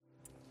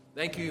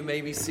Thank you. You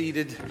may be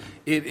seated.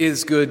 It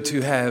is good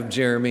to have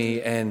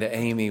Jeremy and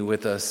Amy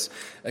with us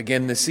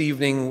again this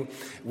evening.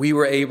 We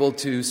were able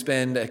to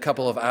spend a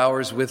couple of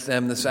hours with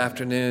them this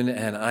afternoon,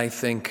 and I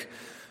think,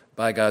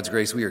 by God's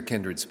grace, we are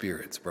kindred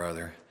spirits,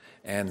 brother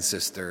and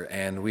sister,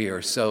 and we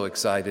are so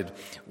excited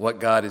what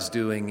God is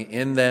doing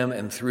in them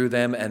and through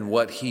them and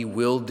what He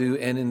will do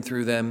in and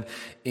through them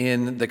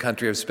in the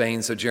country of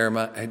Spain. So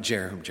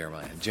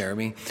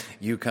Jeremy,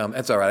 you come.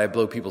 That's all right. I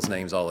blow people's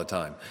names all the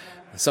time.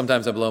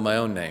 Sometimes I blow my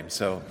own name,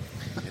 so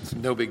it's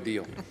no big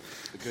deal.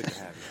 But good to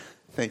have you.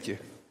 Thank you.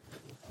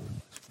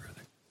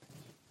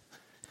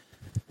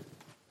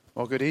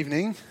 Well, good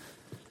evening.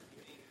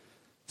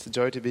 It's a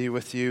joy to be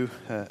with you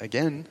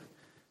again.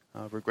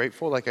 We're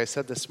grateful, like I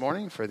said this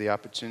morning, for the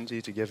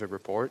opportunity to give a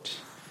report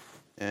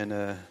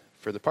and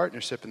for the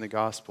partnership in the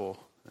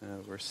gospel.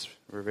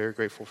 We're very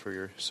grateful for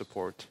your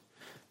support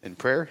in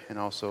prayer and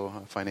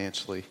also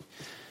financially.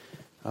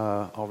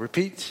 I'll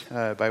repeat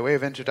by way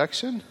of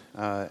introduction.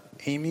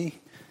 Amy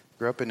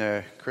grew up in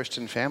a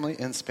Christian family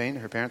in Spain.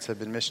 Her parents have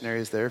been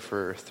missionaries there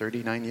for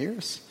 39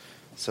 years,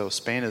 so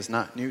Spain is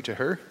not new to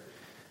her.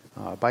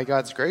 By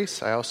God's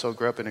grace, I also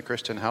grew up in a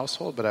Christian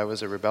household, but I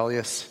was a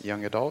rebellious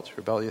young adult,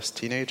 rebellious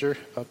teenager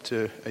up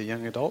to a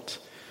young adult.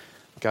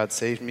 God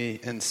saved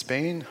me in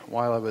Spain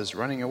while I was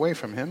running away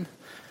from Him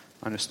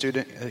on a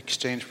student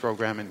exchange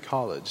program in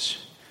college.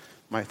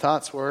 My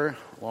thoughts were,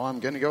 well, I'm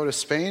going to go to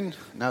Spain.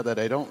 Now that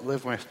I don't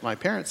live with my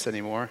parents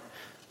anymore,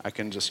 I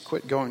can just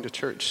quit going to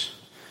church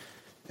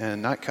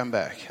and not come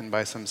back. And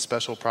by some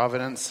special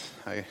providence,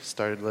 I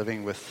started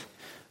living with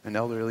an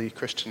elderly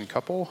Christian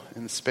couple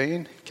in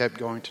Spain, kept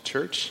going to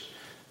church.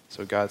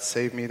 So God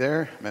saved me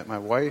there, met my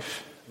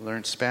wife,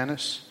 learned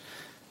Spanish.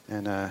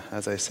 And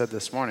as I said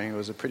this morning, it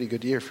was a pretty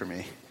good year for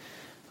me.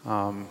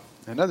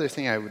 Another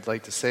thing I would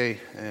like to say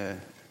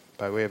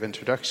by way of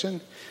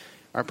introduction,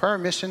 our prior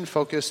mission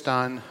focused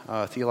on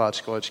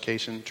theological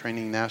education,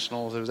 training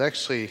nationals. It was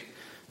actually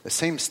the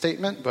same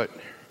statement,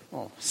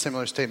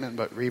 similar statement,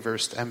 but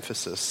reversed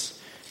emphasis.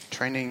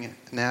 Training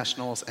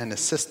nationals and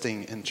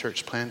assisting in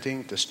church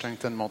planting to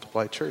strengthen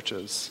multiplied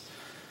churches.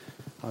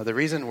 The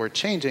reason we're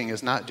changing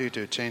is not due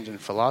to a change in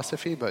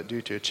philosophy, but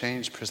due to a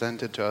change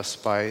presented to us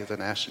by the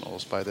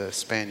nationals, by the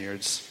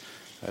Spaniards.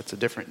 That's a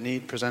different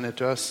need presented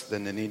to us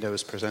than the need that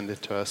was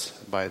presented to us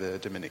by the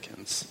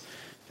Dominicans.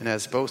 And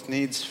as both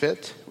needs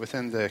fit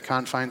within the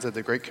confines of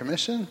the Great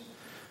Commission,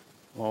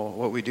 well,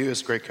 what we do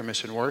is Great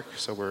Commission work,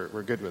 so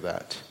we're good with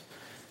that.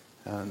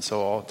 And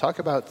so I'll talk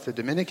about the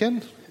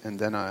Dominican and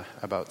then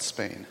about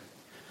Spain.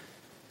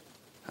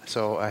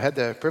 So I had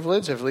the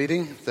privilege of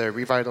leading the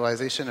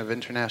revitalization of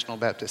International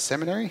Baptist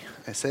Seminary.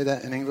 I say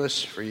that in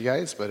English for you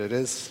guys, but it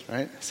is,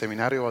 right?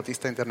 Seminario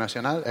Bautista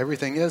Internacional.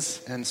 Everything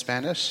is in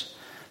Spanish.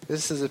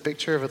 This is a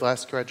picture of the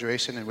last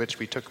graduation in which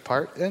we took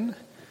part in,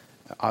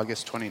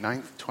 August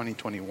 29th,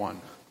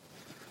 2021.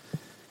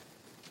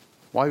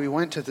 Why we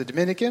went to the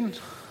Dominican?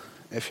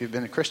 If you've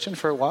been a Christian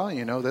for a while,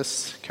 you know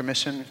this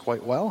commission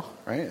quite well,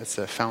 right? It's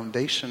a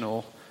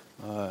foundational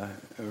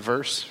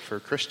verse for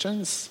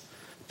Christians.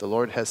 The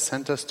Lord has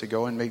sent us to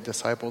go and make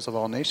disciples of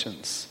all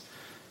nations.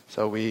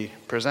 So we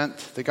present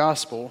the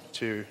gospel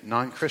to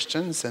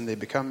non-Christians and they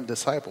become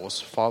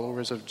disciples,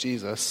 followers of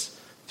Jesus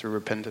through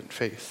repentant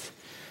faith.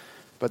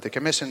 But the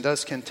commission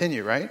does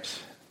continue, right?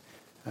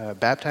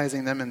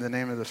 Baptizing them in the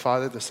name of the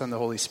Father, the Son, and the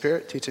Holy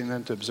Spirit, teaching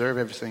them to observe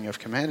everything I've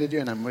commanded you,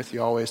 and I'm with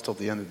you always till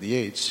the end of the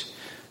age.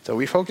 So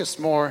we focused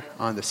more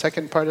on the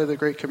second part of the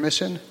Great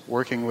Commission,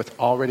 working with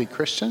already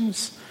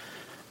Christians,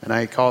 and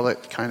I call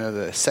it kind of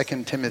the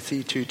 2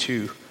 Timothy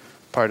 2:2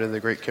 part of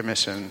the Great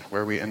Commission,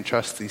 where we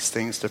entrust these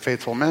things to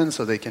faithful men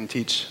so they can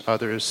teach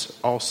others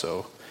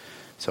also.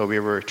 So we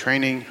were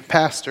training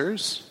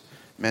pastors,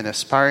 men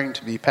aspiring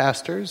to be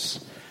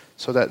pastors,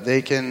 so that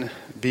they can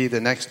be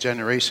the next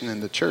generation in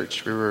the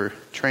church. We were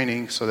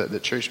training so that the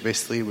church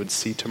basically would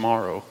see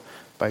tomorrow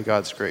by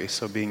God's grace,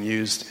 so being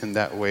used in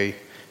that way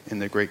in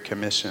the Great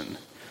Commission.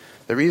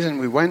 The reason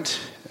we went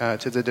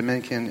to the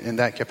Dominican in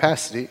that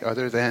capacity,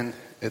 other than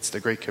it's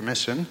the Great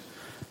Commission,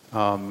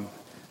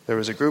 there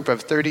was a group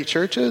of 30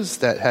 churches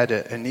that had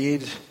a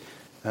need.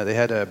 They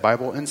had a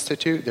Bible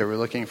Institute. They were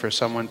looking for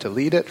someone to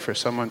lead it, for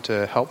someone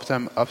to help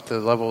them up to the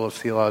level of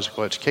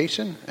theological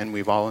education, and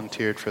we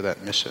volunteered for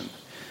that mission.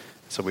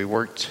 So we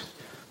worked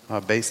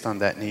based on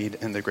that need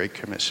in the Great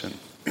Commission.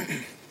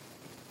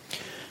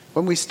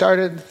 When we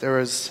started, there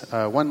was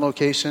one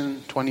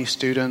location, 20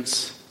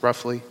 students,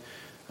 roughly,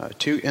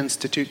 2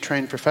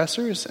 institute-trained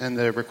professors, and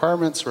the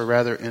requirements were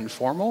rather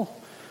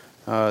informal.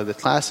 The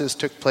classes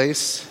took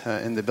place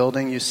in the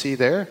building you see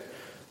there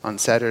on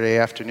Saturday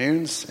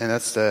afternoons, and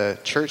that's the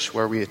church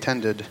where we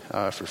attended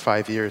for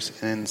 5 years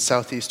in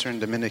southeastern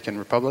Dominican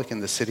Republic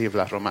in the city of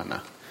La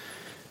Romana.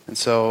 And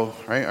so,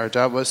 right, our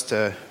job was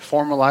to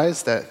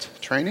formalize that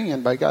training,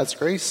 and by God's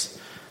grace,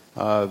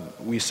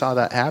 we saw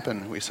that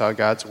happen. We saw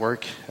God's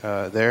work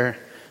there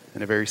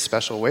in a very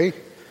special way,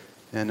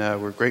 and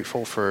we're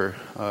grateful for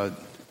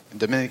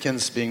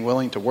Dominicans being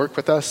willing to work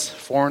with us,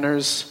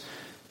 foreigners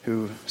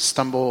who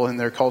stumble in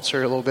their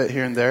culture a little bit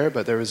here and there,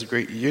 but there was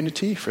great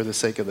unity for the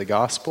sake of the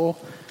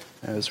gospel.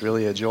 It was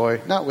really a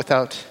joy, not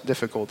without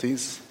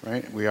difficulties,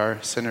 right? We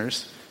are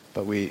sinners,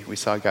 but we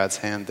saw God's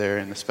hand there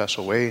in a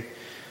special way.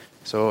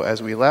 So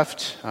as we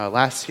left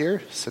last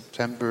year,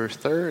 September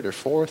 3rd or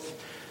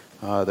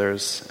 4th,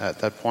 there's at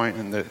that point,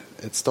 and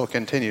it still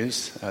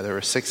continues, there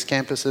were 6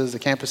 campuses. The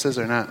campuses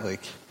are not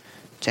like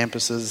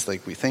campuses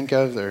like we think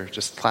of. They're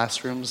just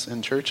classrooms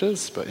in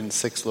churches, but in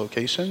 6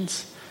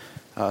 locations.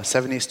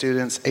 70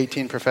 students,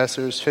 18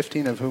 professors,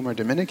 15 of whom are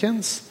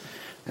Dominicans.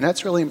 And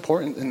that's really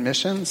important in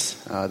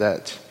missions,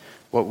 that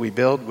what we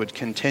build would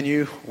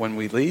continue when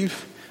we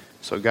leave.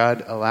 So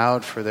God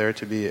allowed for there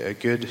to be a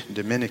good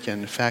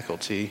Dominican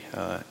faculty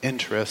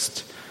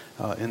interest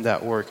in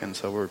that work. And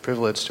so we're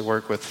privileged to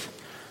work with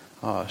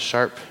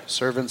sharp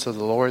servants of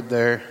the Lord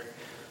there.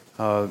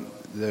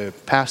 The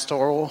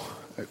pastoral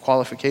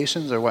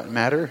qualifications are what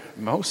matter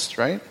most,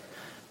 right?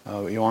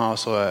 We want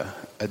also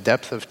a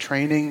depth of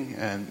training,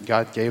 and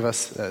God gave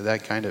us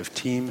that kind of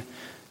team,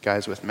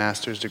 guys with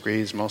master's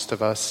degrees, most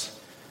of us,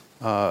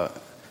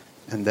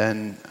 and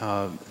then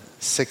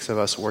 6 of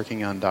us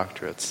working on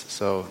doctorates.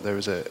 So there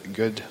was a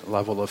good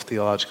level of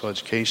theological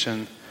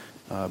education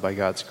by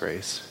God's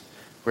grace.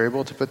 We're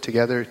able to put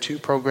together 2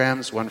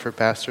 programs, one for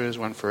pastors,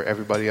 one for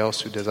everybody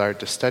else who desired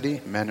to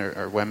study, men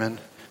or women,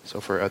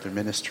 so for other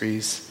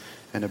ministries,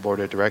 and a board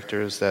of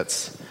directors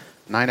that's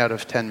 9 out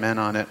of 10 men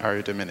on it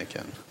are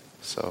Dominican.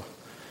 So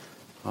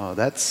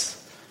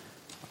that's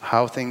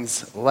how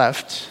things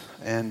left.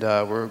 And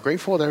we're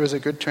grateful there was a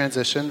good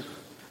transition.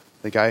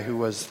 The guy who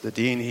was the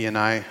dean, he and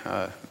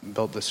I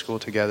built the school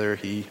together.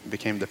 He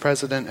became the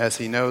president, as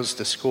he knows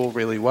the school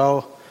really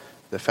well.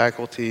 The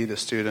faculty, the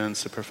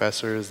students, the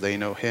professors, they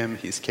know him.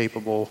 He's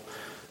capable.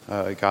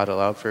 God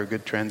allowed for a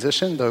good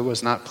transition, though it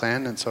was not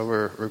planned. And so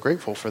we're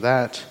grateful for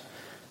that.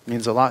 It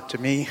means a lot to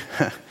me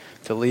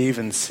to leave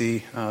and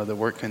see the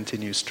work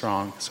continue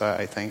strong. So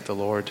I thank the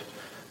Lord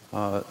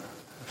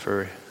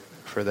for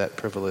that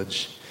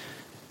privilege.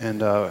 And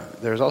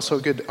there's also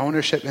good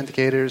ownership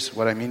indicators.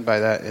 What I mean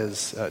by that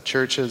is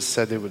churches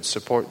said they would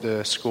support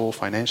the school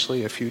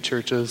financially, a few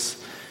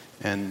churches.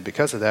 And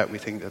because of that, we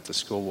think that the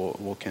school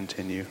will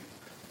continue.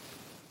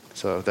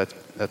 So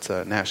that's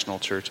national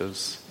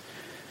churches.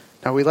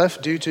 Now, we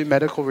left due to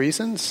medical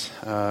reasons.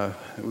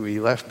 We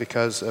left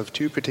because of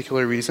 2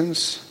 particular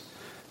reasons.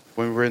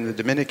 When we were in the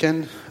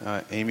Dominican,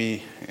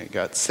 Amy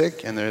got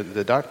sick, and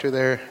the doctor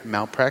there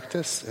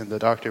malpracticed, and the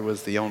doctor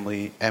was the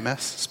only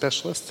MS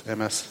specialist.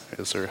 MS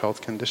is her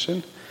health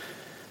condition.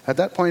 At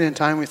that point in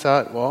time, we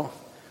thought, well,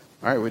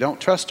 all right, we don't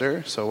trust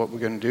her, so what we're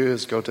going to do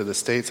is go to the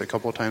States a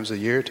couple times a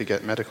year to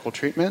get medical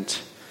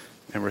treatment,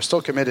 and we're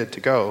still committed to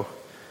go.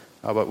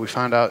 But we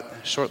found out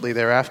shortly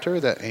thereafter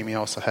that Amy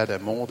also had a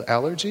mold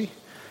allergy,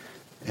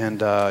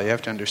 and you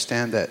have to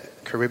understand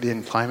that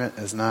Caribbean climate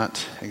is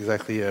not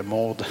exactly a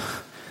mold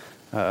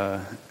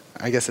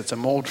I guess it's a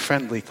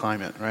mold-friendly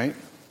climate, right?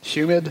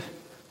 Humid,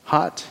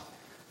 hot,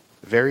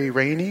 very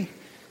rainy,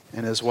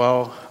 and as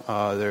well,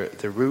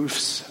 the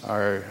roofs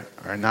are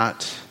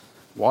not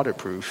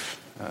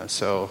waterproof.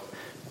 So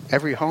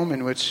every home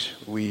in which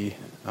we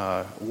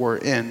were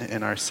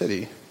in our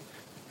city,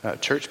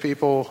 church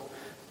people,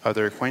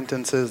 other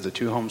acquaintances, the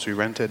 2 homes we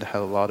rented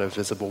had a lot of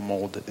visible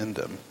mold in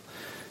them.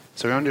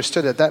 So we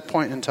understood at that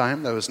point in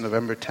time, that was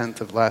November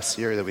 10th of last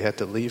year, that we had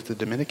to leave the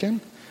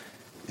Dominican.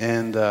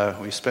 And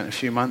we spent a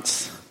few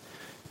months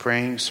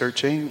praying,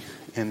 searching,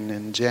 and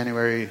in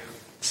January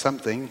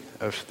something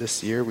of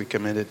this year, we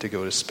committed to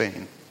go to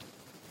Spain.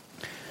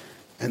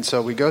 And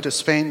so we go to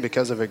Spain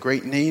because of a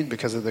great need,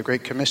 because of the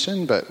Great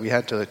Commission, but we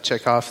had to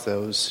check off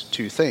those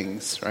 2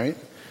 things, right?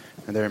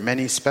 And there are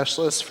many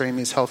specialists for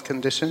Amy's health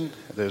condition.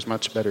 There's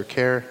much better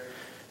care.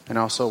 And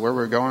also where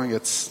we're going,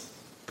 it's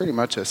pretty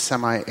much a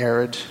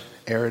semi-arid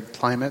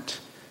climate,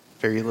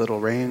 very little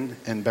rain,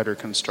 and better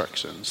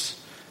constructions.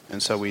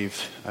 And so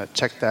we've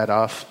checked that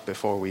off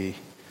before we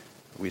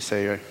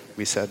said,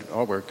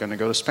 oh, we're going to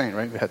go to Spain,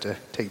 right? We had to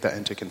take that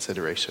into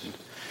consideration.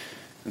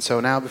 And so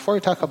now, before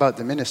we talk about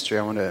the ministry,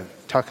 I want to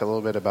talk a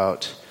little bit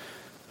about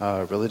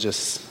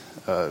religious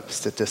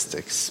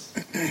statistics.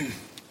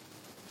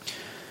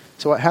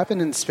 So what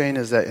happened in Spain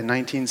is that in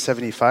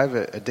 1975,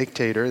 a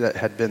dictator that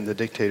had been the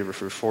dictator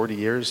for 40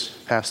 years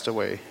passed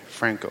away,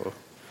 Franco.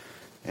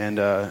 And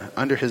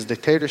under his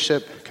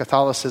dictatorship,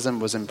 Catholicism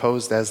was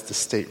imposed as the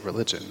state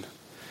religion.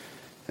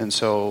 And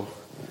so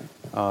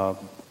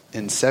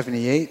in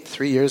 78,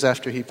 3 years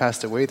after he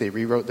passed away, they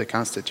rewrote the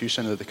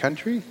constitution of the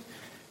country.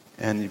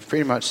 And you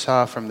pretty much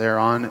saw from there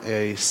on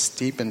a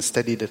steep and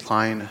steady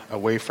decline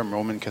away from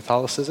Roman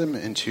Catholicism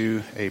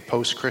into a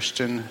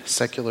post-Christian,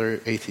 secular,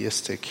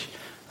 atheistic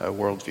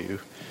worldview.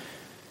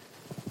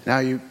 Now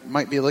you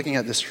might be looking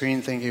at the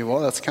screen thinking,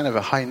 well, that's kind of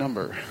a high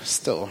number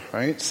still,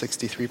 right?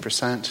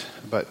 63%,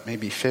 but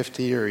maybe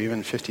 50 or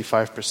even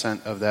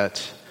 55% of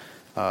that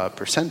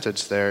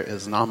percentage there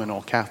is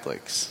nominal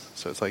Catholics.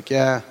 So it's like,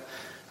 yeah,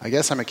 I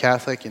guess I'm a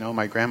Catholic.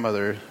 My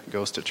grandmother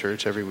goes to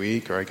church every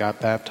week, or I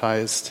got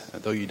baptized.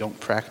 Though you don't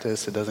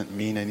practice, it doesn't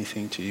mean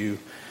anything to you.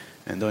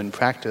 And though in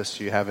practice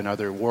you have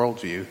another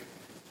worldview,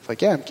 it's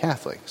like, yeah, I'm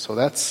Catholic. So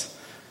that's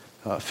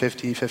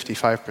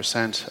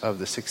 55% of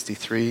the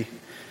 63.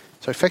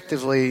 So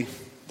effectively,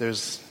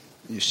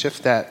 you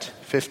shift that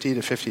 50 to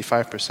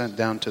 55%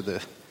 down to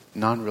the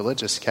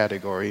non-religious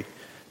category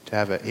to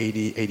have an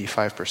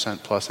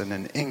 85% plus and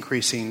an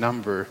increasing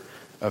number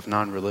of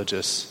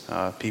non-religious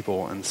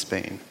people in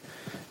Spain.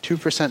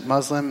 2%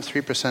 Muslim,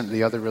 3% of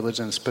the other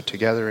religions put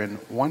together, and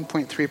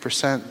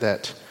 1.3%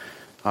 that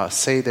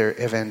say they're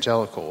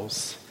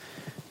evangelicals.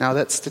 Now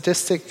that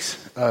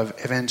statistics of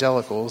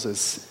evangelicals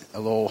is a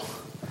little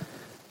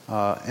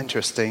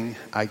interesting.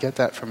 I get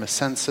that from a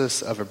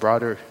census of a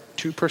broader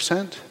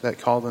 2% that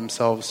call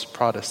themselves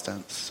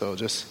Protestants. So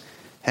just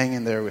hang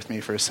in there with me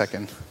for a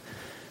second.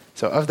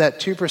 So of that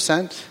 2%,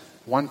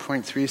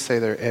 1.3 say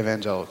they're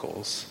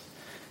evangelicals.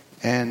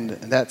 And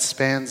that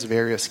spans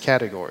various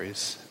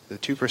categories. The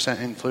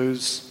 2%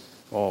 includes,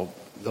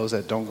 those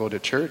that don't go to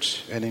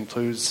church. It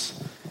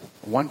includes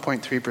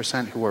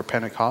 1.3% who are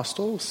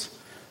Pentecostals.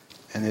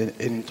 And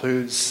it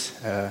includes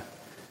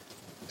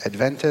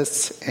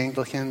Adventists,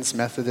 Anglicans,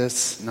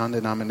 Methodists,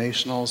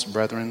 non-denominationals,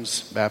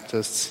 Brethrens,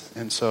 Baptists.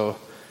 And so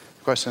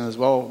the question is,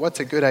 what's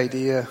a good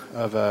idea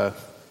of a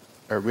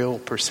real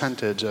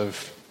percentage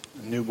of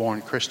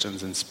newborn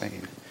Christians in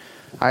Spain?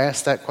 I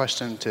asked that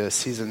question to a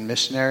seasoned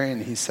missionary,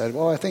 and he said,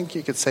 I think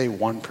you could say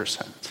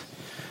 1%.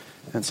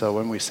 And so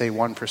when we say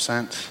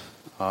 1%,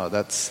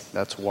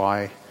 that's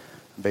why,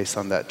 based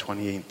on that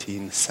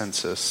 2018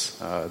 census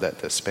that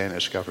the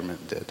Spanish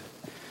government did.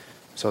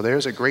 So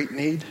there's a great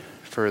need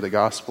for the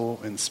gospel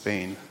in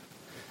Spain.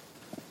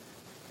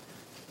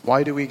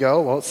 Why do we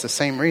go? Well, it's the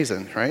same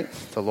reason, right?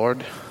 The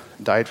Lord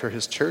died for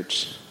his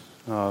church.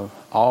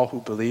 All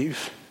who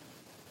believe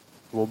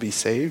will be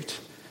saved.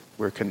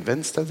 We're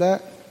convinced of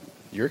that.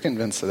 You're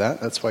convinced of that.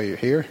 That's why you're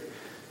here.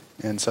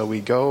 And so we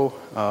go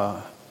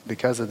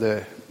because of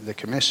the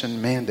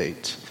commission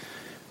mandate.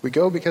 We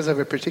go because of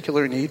a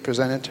particular need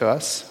presented to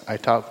us. I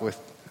talked with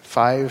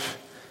 5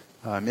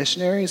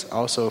 missionaries,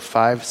 also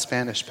 5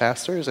 Spanish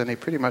pastors, and they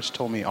pretty much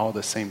told me all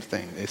the same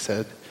thing. They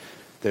said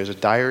there's a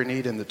dire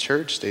need in the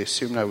church. They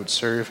assumed I would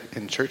serve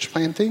in church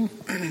planting.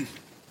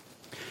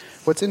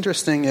 What's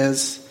interesting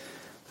is,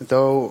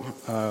 though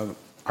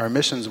our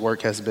missions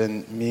work has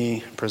been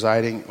me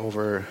presiding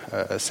over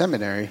a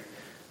seminary,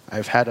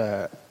 I've had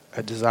a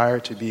desire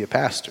to be a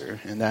pastor,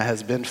 and that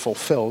has been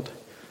fulfilled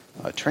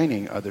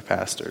training other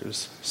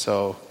pastors.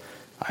 So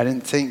I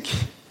didn't think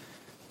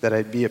that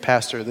I'd be a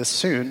pastor this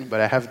soon, but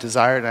I have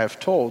desired, and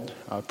I've told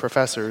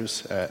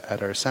professors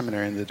at our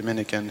seminary in the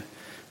Dominican,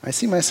 I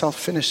see myself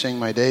finishing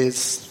my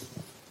days,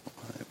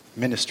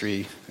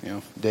 ministry,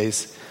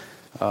 days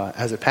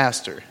as a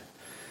pastor.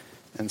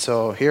 And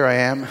so here I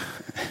am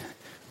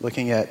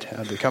looking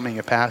at becoming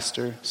a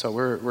pastor. So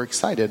we're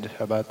excited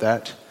about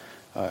that.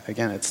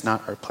 Again, it's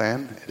not our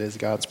plan. It is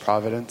God's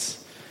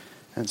providence.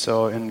 And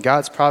so in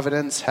God's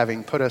providence,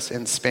 having put us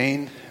in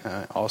Spain,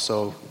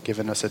 also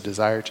given us a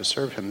desire to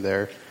serve him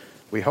there,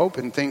 we hope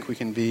and think we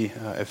can be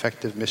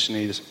effective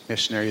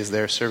missionaries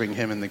there serving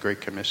him in the Great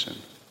Commission.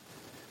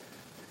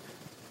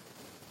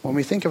 When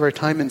we think of our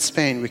time in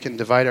Spain, we can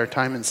divide our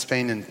time in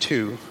Spain in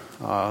 2.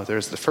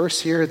 There's the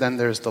first year, then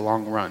there's the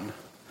long run.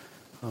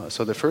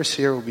 So the first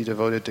year will be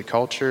devoted to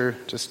culture,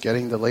 just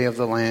getting the lay of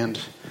the land,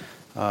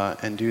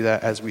 and do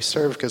that as we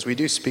serve, because we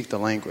do speak the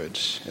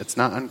language. It's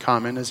not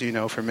uncommon, as you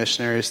know, for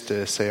missionaries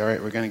to say, all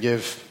right, we're going to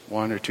give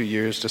 1 or 2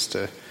 years just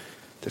to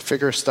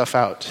figure stuff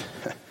out.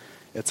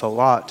 It's a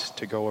lot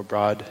to go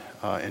abroad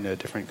in a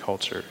different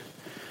culture.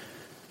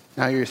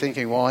 Now you're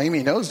thinking, well,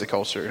 Amy knows the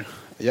culture.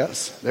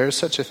 Yes, there's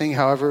such a thing,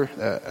 however,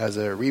 as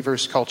a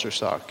reverse culture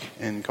shock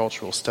in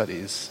cultural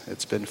studies.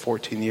 It's been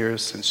 14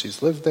 years since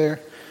she's lived there.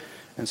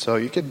 And so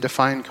you could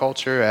define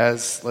culture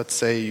as, let's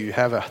say, you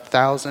have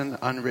 1,000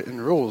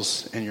 unwritten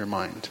rules in your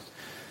mind.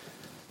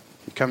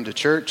 You come to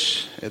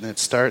church, and it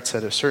starts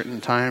at a certain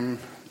time,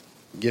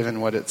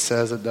 given what it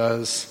says it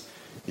does.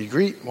 You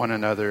greet one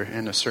another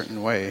in a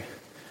certain way.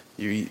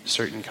 You eat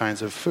certain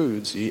kinds of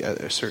foods. You eat at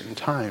a certain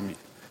time.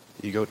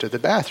 You go to the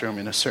bathroom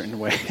in a certain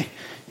way.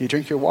 You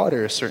drink your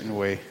water a certain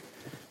way.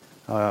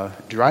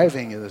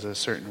 Driving is a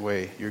certain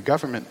way. Your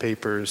government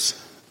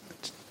papers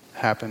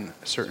happen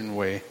a certain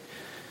way.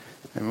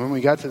 And when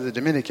we got to the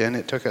Dominican,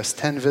 it took us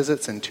 10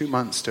 visits and 2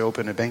 months to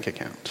open a bank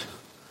account.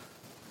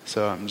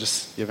 So I'm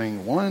just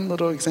giving one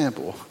little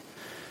example.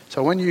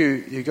 So when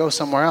you go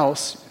somewhere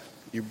else,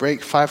 you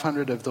break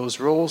 500 of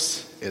those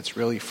rules. It's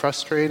really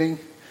frustrating.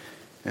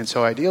 And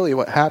so ideally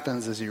what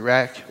happens is you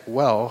react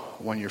well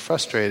when you're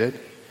frustrated,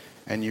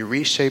 and you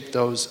reshape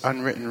those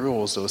unwritten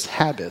rules, those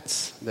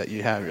habits that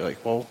you have. You're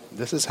like, well,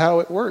 this is how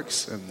it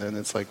works. And then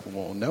it's like,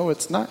 well, no,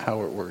 it's not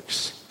how it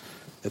works.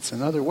 It's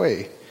another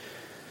way.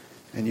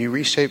 And you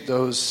reshape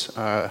those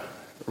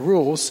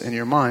rules in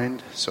your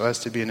mind so as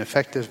to be an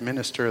effective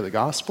minister of the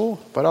gospel,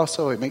 but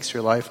also it makes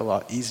your life a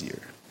lot easier.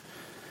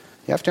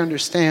 You have to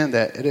understand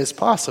that it is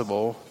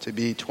possible to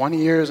be 20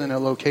 years in a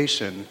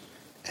location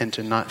and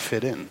to not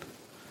fit in.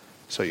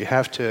 So you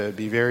have to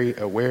be very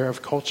aware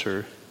of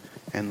culture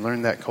and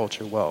learn that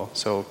culture well.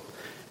 So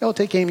It'll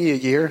take Amy a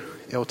year.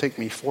 It'll take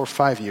me 4 or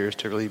 5 years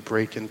to really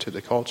break into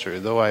the culture.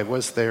 Though I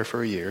was there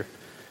for a year,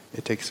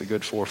 it takes a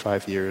good 4 or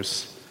 5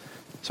 years.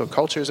 So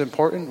culture is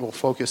important. We'll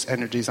focus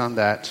energies on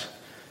that.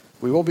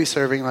 We will be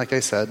serving, like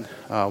I said.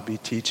 I'll be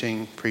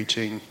teaching,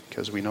 preaching,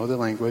 because we know the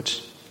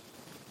language.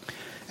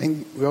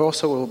 And we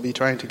also will be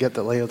trying to get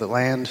the lay of the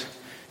land.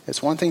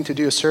 It's one thing to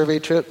do a survey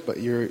trip, but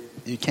you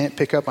can't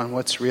pick up on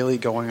what's really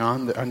going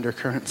on, the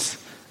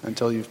undercurrents,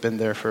 until you've been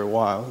there for a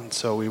while. And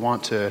so we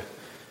want to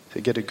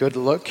get a good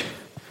look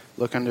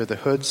under the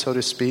hood, so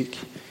to speak.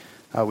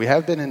 We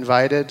have been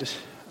invited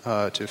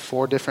to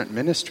 4 different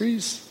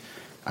ministries.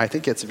 I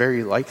think it's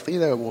very likely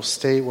that we'll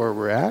stay where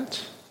we're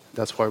at.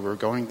 That's why we're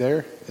going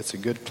there. It's a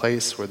good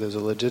place where there's a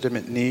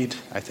legitimate need.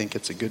 I think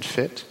it's a good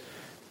fit.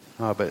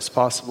 But it's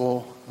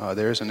possible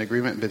there's an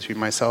agreement between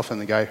myself and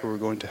the guy who we're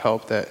going to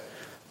help that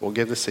we'll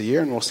give this a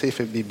year, and we'll see if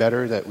it'd be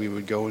better that we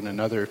would go in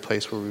another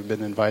place where we've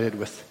been invited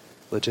with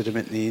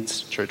legitimate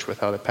needs, church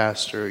without a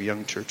pastor, a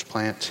young church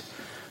plant,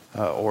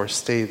 or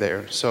stay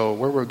there. So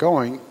where we're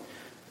going,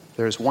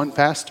 there's one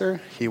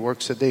pastor. He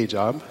works a day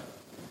job.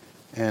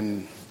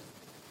 And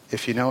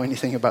if you know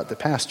anything about the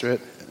pastorate,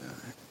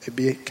 it'd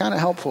be kind of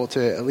helpful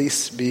to at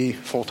least be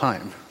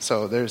full-time.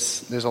 So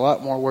there's a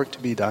lot more work to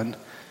be done.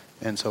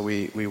 And so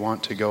we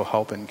want to go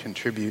help and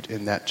contribute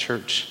in that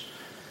church.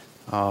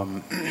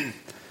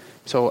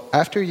 So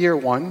after year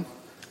 1,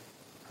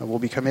 we'll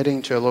be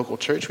committing to a local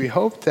church. We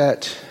hope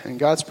that in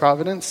God's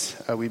providence,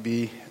 we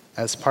be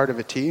as part of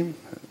a team,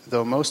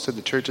 though most of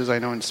the churches I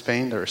know in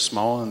Spain are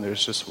small and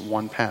there's just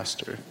one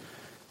pastor.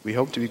 We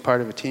hope to be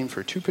part of a team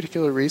for 2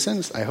 particular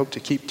reasons. I hope to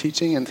keep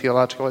teaching in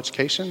theological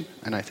education,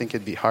 and I think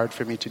it'd be hard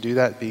for me to do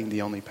that being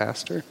the only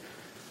pastor.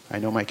 I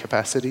know my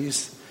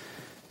capacities.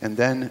 And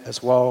then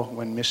as well,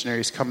 when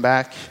missionaries come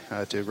back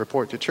to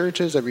report to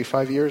churches every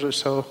 5 years or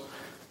so,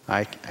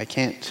 I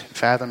can't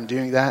fathom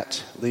doing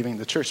that, leaving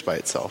the church by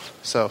itself.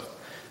 So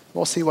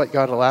we'll see what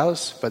God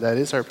allows, but that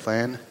is our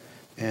plan.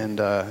 And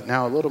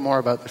now a little more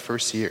about the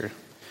first year.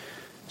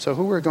 So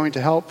who we're going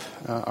to help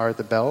are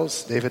the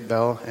Bells, David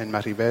Bell and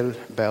Maribel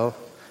Bell.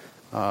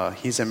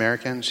 He's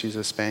American, she's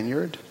a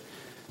Spaniard.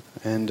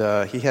 And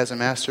he has a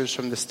master's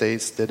from the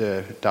States, did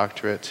a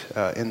doctorate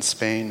in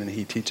Spain, and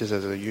he teaches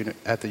at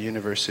the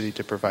university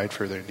to provide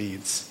for their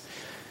needs.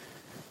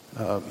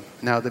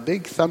 Now the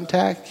big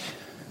thumbtack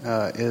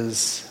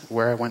is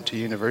where I went to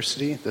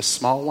university. The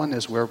small one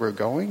is where we're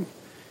going.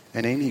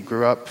 And Amy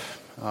grew up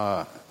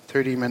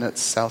 30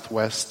 minutes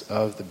southwest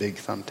of the big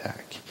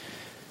thumbtack.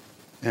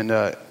 And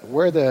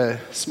where the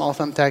small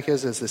thumbtack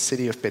is the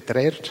city of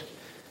Petrer.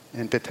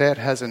 And Petrer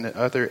has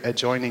another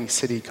adjoining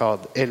city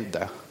called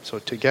Elda. So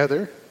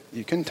together,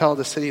 you couldn't tell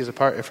the cities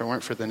apart if it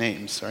weren't for the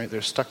names, right?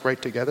 They're stuck right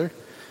together.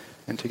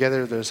 And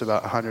together there's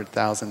about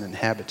 100,000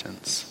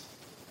 inhabitants.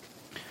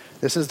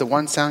 This is the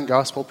One Sound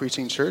Gospel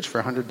Preaching Church for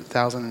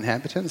 100,000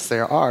 inhabitants.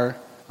 There are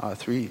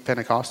 3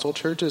 Pentecostal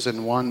churches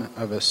and one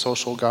of a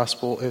social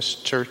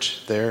gospel-ish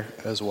church there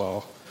as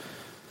well.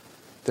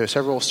 There are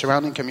several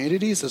surrounding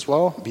communities as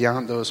well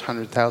beyond those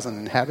 100,000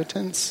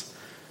 inhabitants.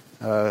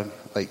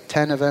 Like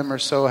 10 of them or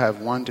so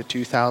have 1,000 to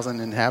 2,000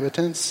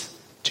 inhabitants.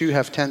 2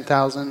 have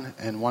 10,000,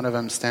 and one of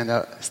them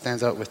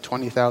stands out with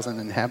 20,000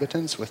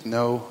 inhabitants with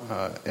no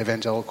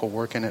evangelical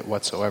work in it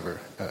whatsoever,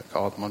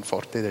 called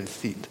Monforte del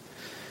Cid.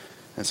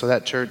 And so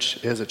that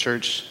church is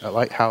a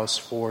lighthouse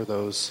for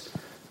those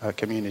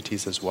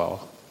communities as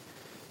well.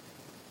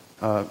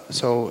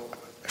 So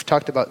I've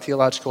talked about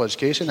theological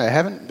education. I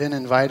haven't been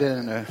invited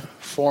in a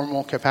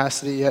formal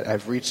capacity yet.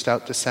 I've reached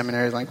out to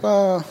seminaries like,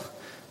 well,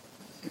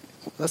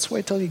 let's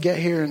wait till you get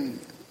here and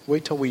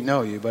wait till we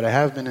know you. But I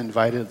have been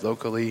invited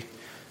locally.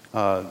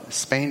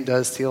 Spain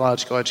does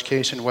theological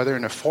education, whether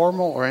in a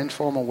formal or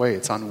informal way.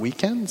 It's on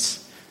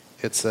weekends.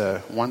 It's a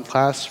one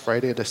class,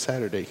 Friday to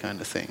Saturday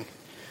kind of thing.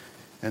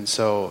 And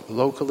so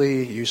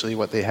locally, usually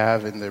what they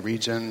have in the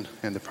region,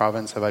 in the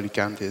province of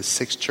Alicante, is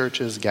 6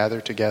 churches gather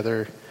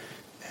together,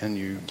 and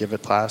you give a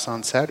class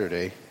on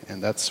Saturday,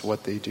 and that's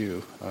what they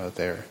do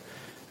there.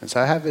 And so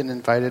I have been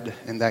invited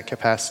in that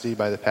capacity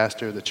by the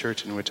pastor of the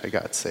church in which I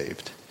got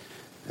saved.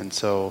 And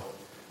so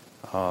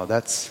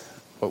that's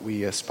what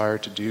we aspire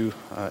to do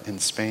in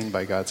Spain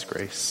by God's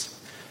grace.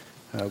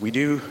 We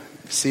do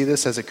see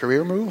this as a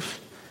career move.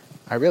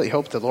 I really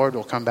hope the Lord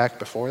will come back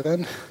before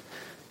then.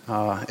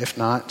 If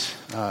not,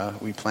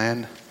 we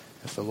plan,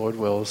 if the Lord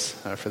wills,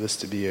 for this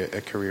to be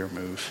a career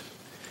move.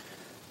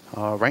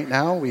 Right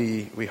now,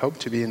 we hope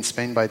to be in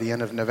Spain by the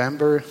end of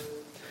November.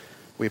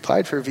 We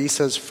applied for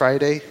visas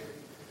Friday.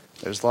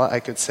 There's a lot I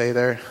could say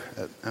there.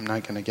 I'm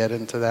not going to get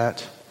into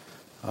that.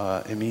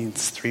 It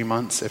means 3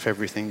 months if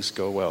everything's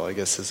go well, I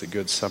guess is a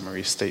good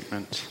summary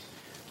statement.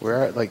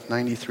 We're at like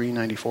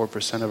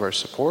 94% of our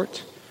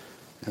support.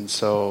 And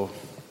so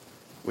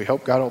we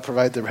hope God will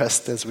provide the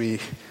rest as we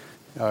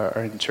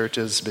are in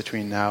churches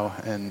between now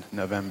and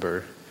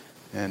November.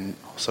 And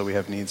also we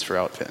have needs for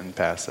outfit and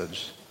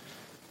passage.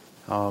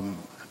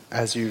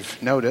 As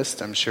you've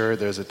noticed, I'm sure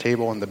there's a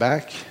table in the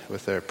back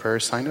with a prayer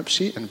sign-up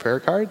sheet and prayer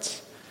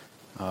cards.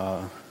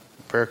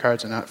 Prayer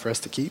cards are not for us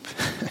to keep.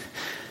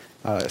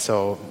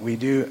 So we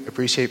do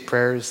appreciate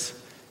prayers.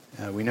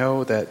 We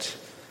know that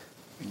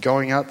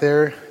going out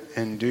there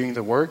and doing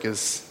the work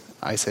is,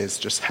 I say, it's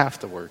just half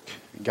the work.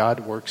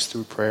 God works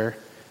through prayer,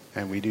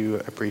 and we do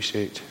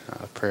appreciate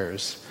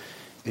prayers.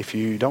 If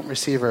you don't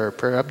receive our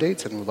prayer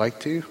updates and would like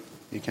to,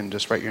 you can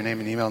just write your name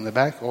and email in the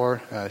back,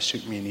 or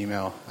shoot me an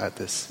email at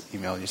this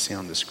email you see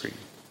on the screen.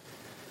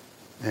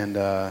 And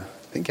I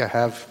think I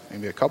have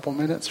maybe a couple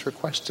minutes for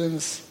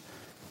questions.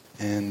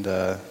 And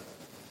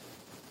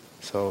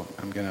so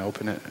I'm going to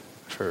open it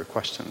for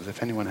questions.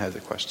 If anyone has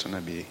a question,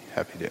 I'd be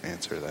happy to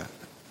answer that.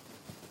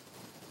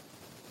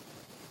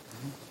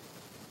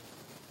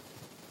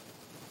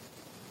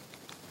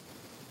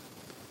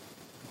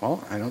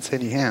 Well, I don't see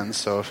any hands,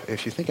 so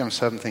if you think I'm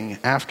something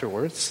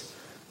afterwards,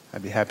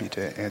 I'd be happy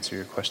to answer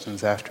your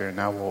questions after. And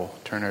now we'll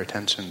turn our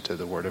attention to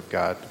the Word of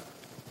God.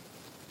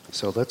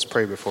 So let's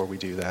pray before we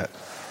do that.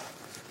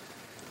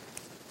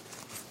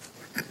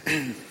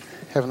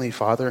 Heavenly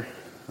Father,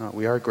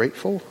 we are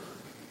grateful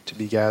to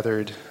be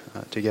gathered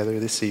together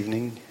this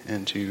evening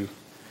and to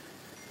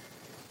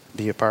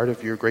be a part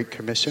of your Great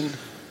Commission.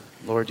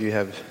 Lord, you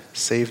have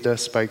saved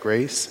us by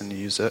grace, and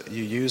you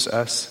use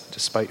us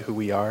despite who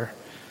we are.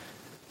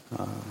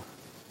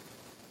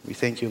 We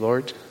thank you,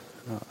 Lord,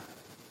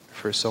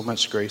 for so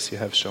much grace you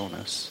have shown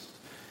us.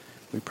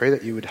 We pray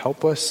that you would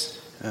help us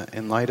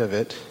in light of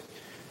it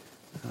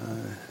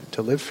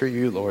to live for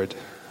you, Lord.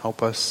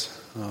 Help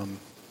us,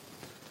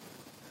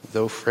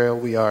 though frail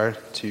we are,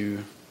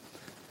 to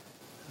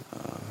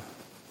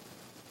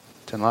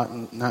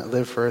not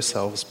live for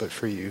ourselves but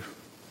for you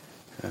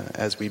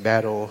as we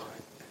battle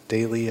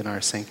daily in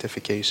our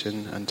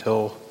sanctification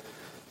until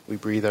we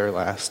breathe our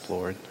last,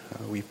 Lord.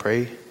 We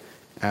pray,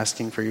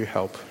 asking for your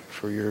help,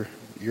 for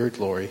your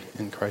glory,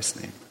 in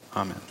Christ's name.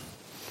 Amen.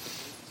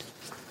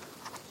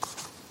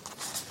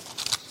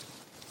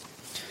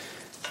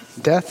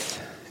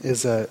 Death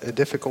is a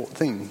difficult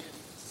thing.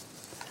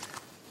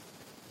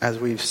 As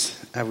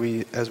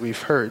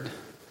we've heard,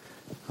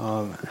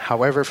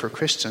 however, for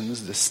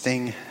Christians, the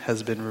sting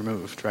has been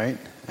removed, right?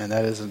 And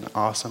that is an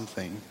awesome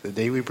thing. The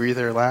day we breathe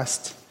our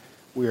last,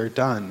 we are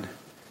done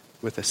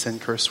with a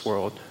sin-cursed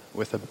world,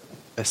 with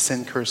a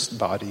sin-cursed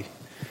body.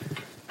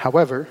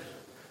 However,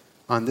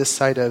 on this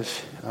side of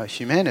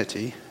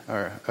humanity,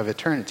 or of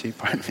eternity,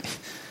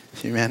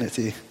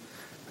 humanity,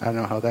 I don't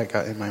know how that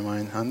got in my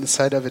mind. On this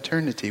side of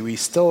eternity, we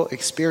still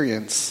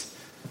experience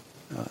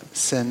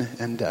sin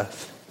and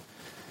death.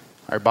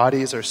 Our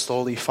bodies are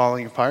slowly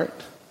falling apart.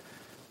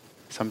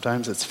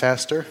 Sometimes it's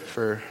faster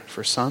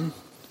for some.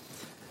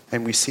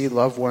 And we see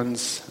loved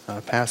ones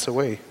pass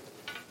away.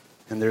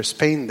 And there's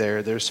pain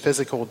there. There's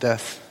physical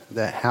death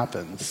that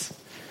happens.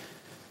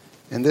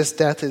 And this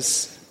death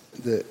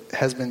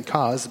has been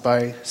caused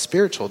by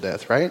spiritual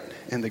death, right?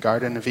 In the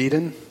Garden of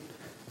Eden,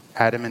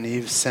 Adam and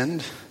Eve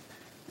sinned,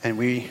 and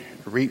we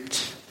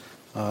reaped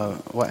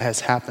what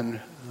has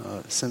happened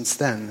since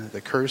then,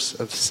 the curse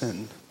of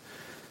sin.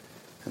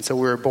 And so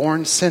we were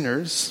born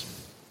sinners,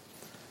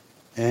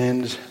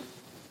 and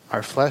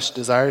our flesh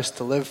desires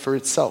to live for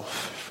itself,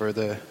 for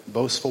the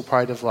boastful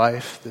pride of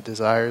life, the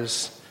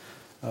desires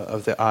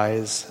of the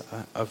eyes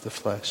of the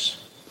flesh.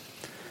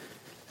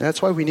 And that's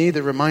why we need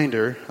the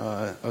reminder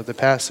of the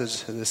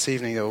passage this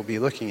evening that we'll be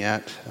looking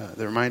at,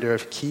 the reminder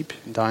of keep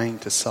dying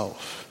to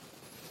self.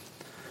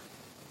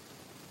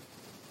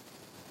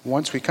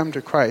 Once we come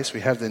to Christ,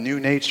 we have the new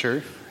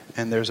nature,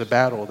 and there's a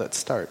battle that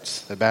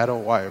starts. The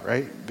battle, why,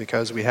 right?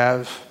 Because we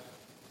have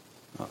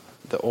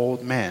the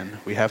old man.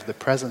 We have the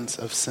presence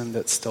of sin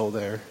that's still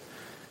there.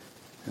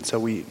 And so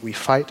we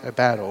fight a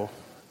battle,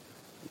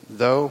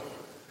 though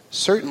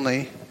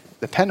certainly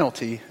the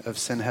penalty of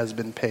sin has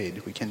been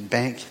paid. We can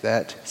bank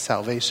that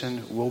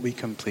salvation will be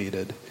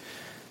completed.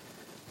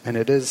 And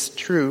it is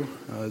true,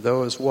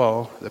 though as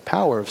well, the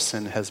power of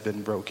sin has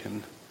been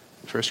broken.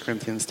 1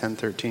 Corinthians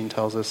 10:13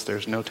 tells us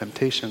there's no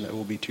temptation that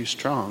will be too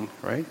strong,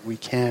 right? We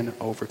can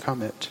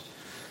overcome it.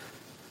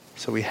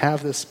 So we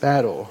have this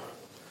battle.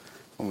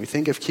 When we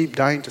think of keep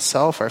dying to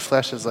self, our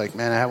flesh is like,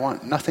 man, I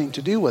want nothing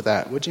to do with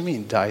that. What do you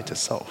mean, die to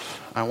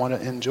self? I want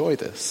to enjoy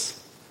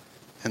this.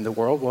 And the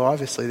world, well,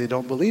 obviously they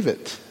don't believe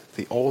it.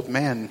 The old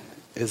man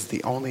is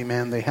the only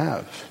man they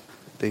have.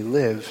 They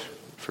live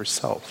for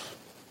self.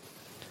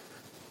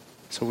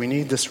 So we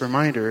need this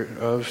reminder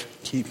of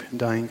keep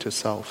dying to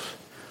self.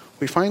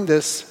 We find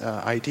this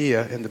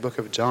idea in the book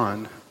of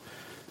John.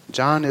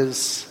 John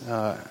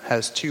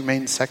has two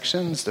main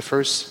sections. The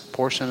first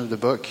portion of the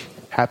book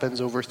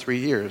happens over 3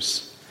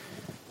 years.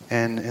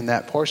 And in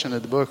that portion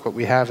of the book, what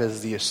we have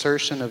is the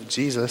assertion of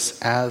Jesus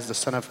as the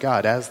Son of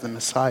God, as the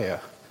Messiah.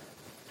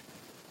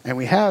 And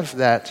we have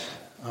that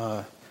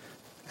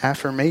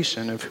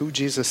affirmation of who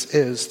Jesus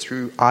is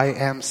through I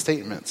am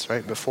statements,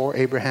 right? Before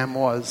Abraham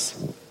was,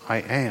 I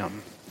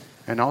am.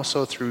 And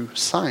also through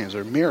signs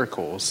or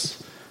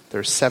miracles.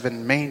 There's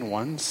 7 main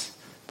ones,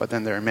 but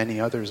then there are many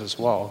others as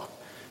well.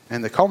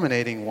 And the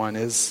culminating one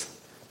is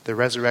the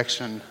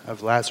resurrection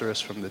of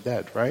Lazarus from the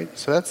dead, right?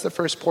 So that's the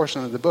first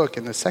portion of the book.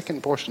 And the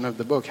second portion of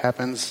the book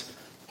happens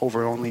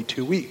over only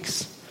 2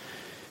 weeks.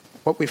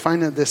 what we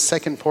find in this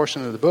second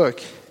portion of the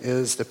book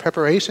is the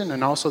preparation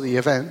and also the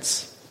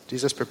events.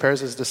 Jesus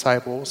prepares his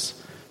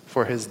disciples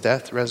for his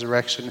death,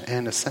 resurrection,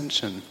 and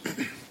ascension.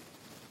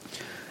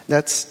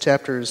 That's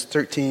chapters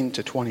 13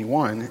 to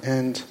 21.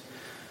 And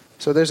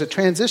so there's a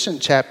transition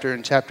chapter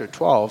in chapter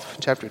 12.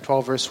 Chapter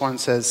 12, verse 1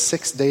 says,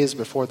 6 days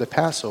before the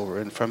Passover.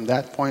 And from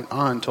that point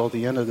on till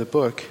the end of the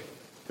book,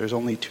 there's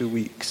only 2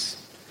 weeks.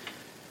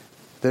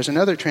 There's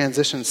another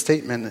transition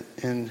statement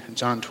in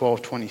John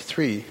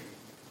 12:23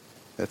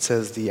 that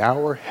says, the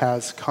hour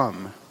has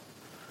come.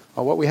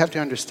 Well, what we have to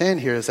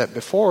understand here is that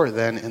before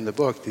then in the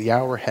book, the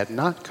hour had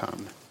not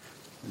come.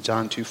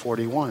 John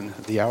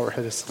 2:41, the hour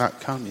has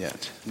not come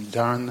yet.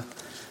 John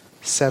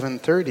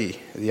 7:30,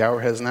 the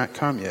hour has not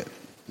come yet.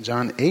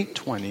 John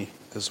 8:20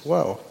 as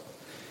well.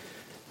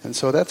 And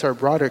so that's our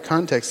broader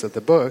context of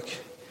the book.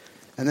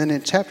 And then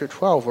in chapter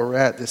 12, where we're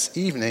at this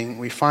evening,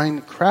 we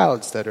find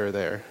crowds that are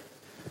there.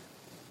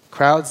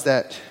 Crowds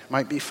that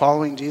might be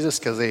following Jesus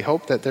because they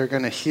hope that they're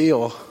going to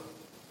heal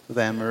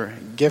them or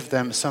give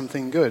them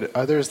something good.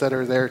 Others that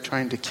are there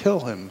trying to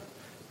kill him,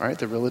 right?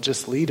 The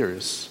religious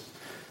leaders.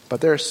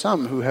 But there are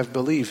some who have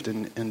believed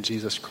in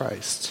Jesus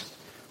Christ.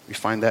 We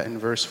find that in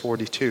verse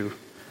 42.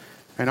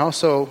 And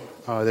also,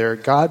 there are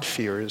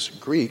God-fearers,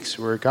 Greeks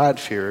who are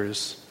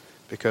God-fearers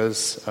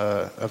because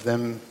of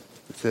them.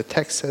 The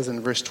text says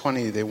in verse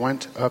 20, they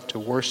went up to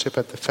worship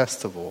at the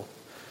festival.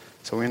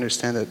 So we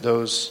understand that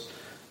those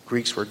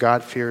Greeks were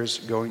God-fearers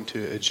going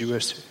to a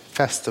Jewish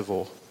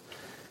festival.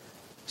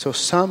 So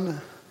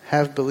some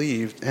have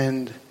believed,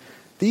 and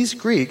these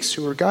Greeks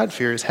who are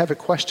God-fearers have a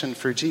question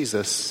for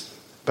Jesus.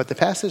 But the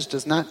passage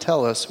does not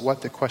tell us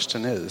what the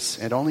question is.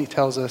 It only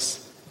tells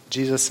us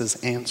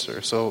Jesus'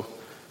 answer. So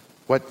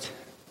what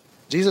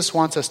Jesus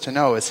wants us to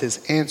know is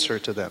his answer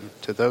to them,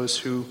 to those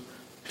who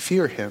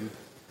fear him.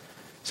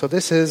 So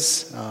this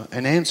is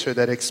an answer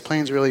that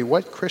explains really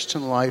what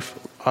Christian life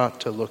ought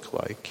to look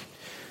like.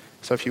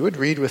 So if you would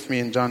read with me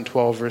in John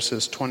 12,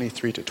 verses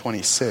 23 to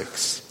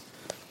 26.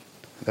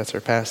 That's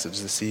our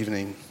passage this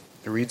evening.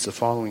 It reads the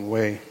following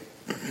way.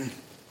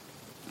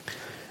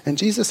 And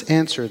Jesus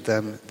answered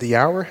them, the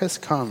hour has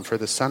come for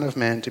the Son of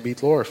Man to be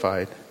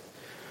glorified.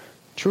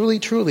 Truly,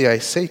 truly, I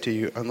say to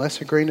you,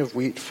 unless a grain of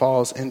wheat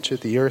falls into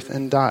the earth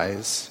and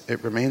dies,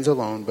 it remains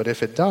alone, but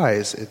if it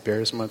dies, it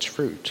bears much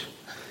fruit.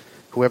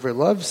 Whoever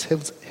loves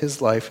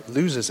his life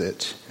loses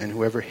it, and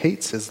whoever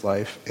hates his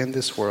life in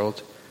this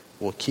world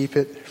will keep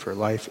it for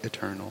life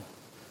eternal.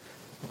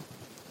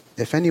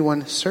 If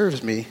anyone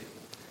serves me,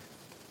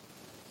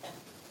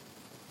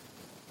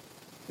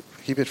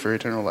 keep it for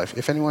eternal life.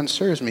 If anyone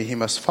serves me, he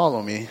must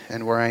follow me,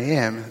 and where I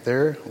am,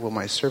 there will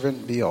my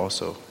servant be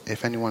also.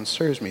 If anyone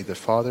serves me, the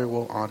Father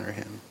will honor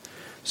him.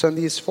 So in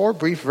these 4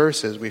 brief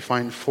verses, we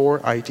find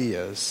 4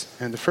 ideas.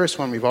 And the first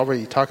one we've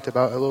already talked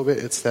about a little bit.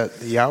 It's that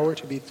the hour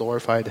to be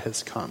glorified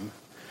has come.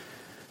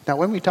 Now,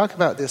 when we talk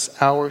about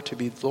this hour to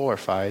be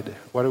glorified,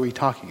 what are we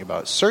talking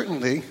about?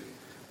 Certainly,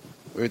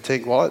 we would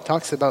think, well, it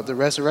talks about the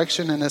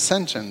resurrection and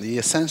ascension. The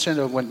ascension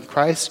of when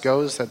Christ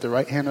goes at the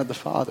right hand of the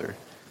Father.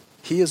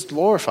 He is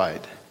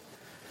glorified.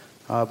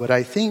 But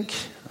I think,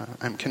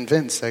 I'm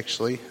convinced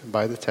actually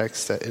by the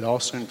text that it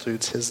also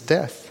includes his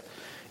death.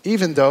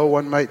 Even though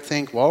one might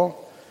think,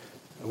 well,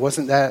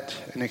 wasn't that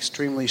an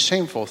extremely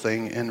shameful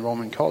thing in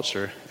Roman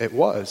culture? It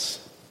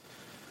was.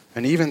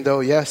 And even though,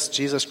 yes,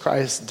 Jesus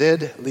Christ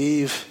did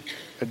leave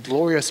a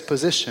glorious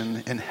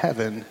position in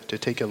heaven to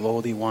take a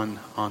lowly one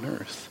on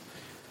earth.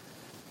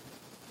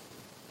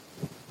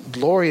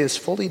 Glory is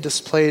fully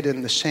displayed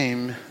in the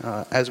shame,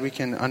 as we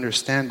can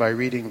understand by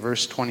reading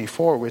verse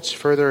 24, which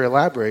further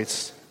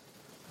elaborates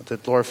the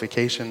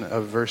glorification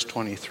of verse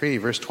 23.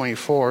 Verse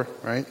 24,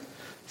 right,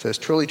 says,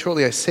 truly,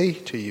 truly, I say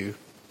to you,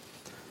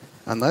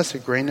 unless a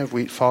grain of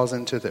wheat falls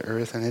into the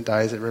earth and it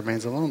dies, it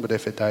remains alone. But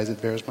if it dies,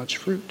 it bears much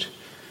fruit.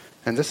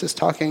 And this is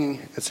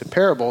talking, it's a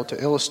parable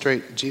to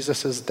illustrate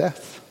Jesus'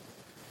 death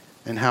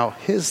and how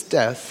his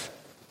death,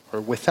 or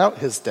without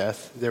his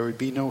death, there would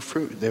be no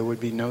fruit. There would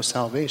be no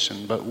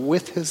salvation. But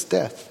with his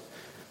death,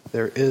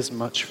 there is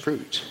much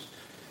fruit.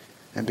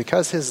 And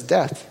because his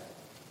death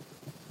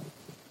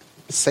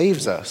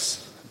saves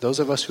us, those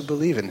of us who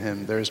believe in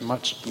him, there is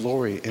much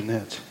glory in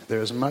it.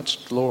 There is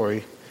much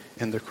glory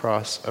in the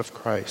cross of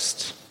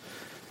Christ.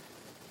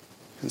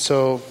 And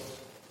so,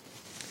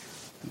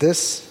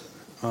 this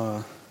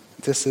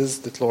is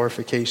the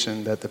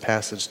glorification that the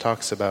passage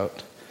talks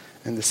about.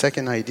 And the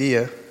second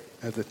idea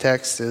of the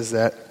text is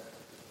that,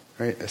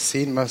 right, a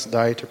seed must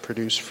die to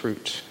produce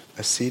fruit.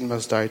 A seed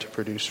must die to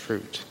produce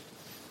fruit.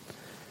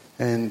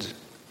 And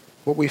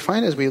what we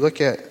find as we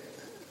look at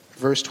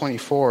verse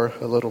 24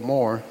 a little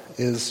more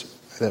is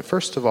that,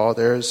 first of all,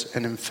 there's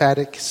an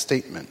emphatic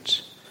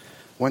statement.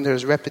 When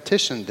there's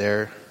repetition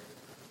there,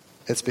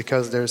 it's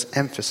because there's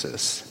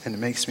emphasis. And it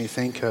makes me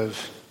think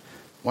of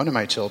one of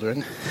my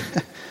children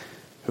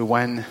who,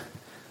 when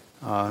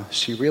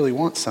she really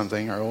wants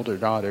something, our older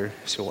daughter,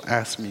 she will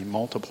ask me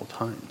multiple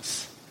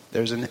times.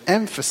 There's an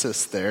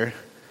emphasis there.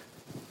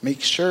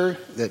 Make sure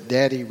that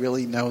Daddy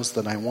really knows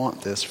that I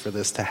want this for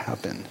this to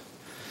happen.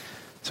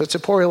 So it's a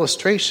poor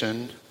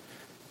illustration,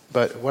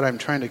 but what I'm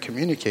trying to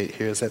communicate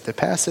here is that the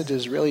passage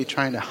is really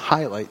trying to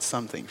highlight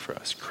something for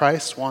us.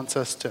 Christ wants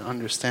us to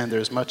understand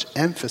there's much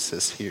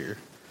emphasis here.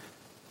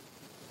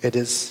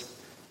 There's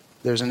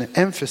an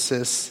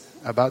emphasis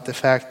about the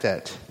fact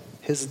that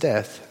his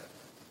death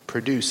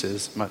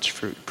produces much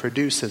fruit,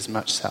 produces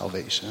much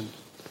salvation.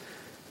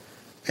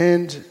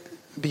 And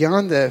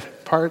beyond the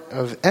part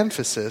of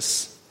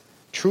emphasis,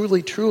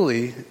 truly,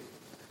 truly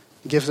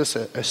gives us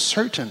a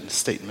certain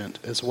statement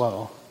as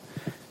well.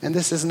 And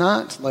this is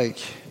not like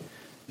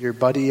your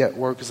buddy at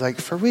work is like,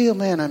 for real,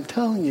 man, I'm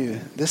telling you,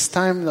 this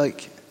time,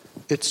 like,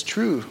 it's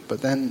true,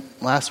 but then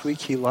last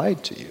week he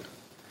lied to you.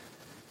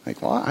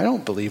 Like, well, I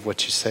don't believe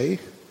what you say.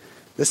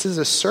 This is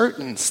a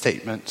certain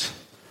statement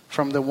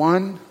from the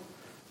one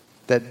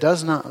that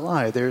does not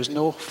lie. There is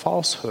no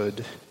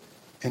falsehood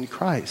in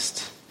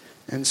Christ.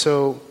 And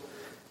so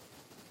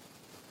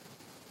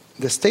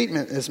the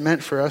statement is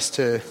meant for us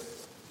to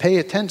pay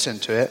attention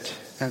to it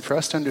and for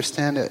us to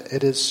understand that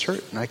it is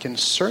certain. I can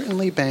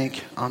certainly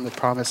bank on the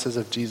promises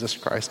of Jesus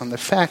Christ, on the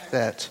fact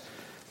that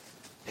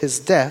his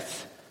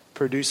death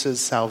produces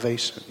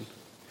salvation.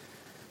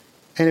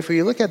 And if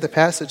we look at the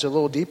passage a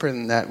little deeper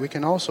than that, we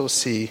can also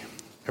see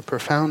a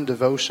profound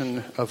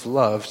devotion of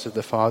love to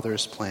the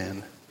Father's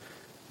plan.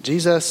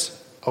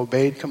 Jesus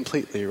obeyed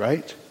completely,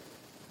 right?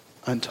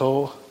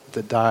 Until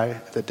his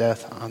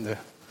death on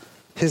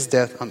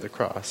the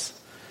cross.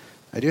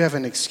 I do have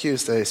an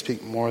excuse that I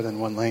speak more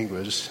than one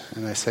language,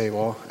 and I say,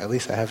 well, at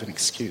least I have an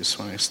excuse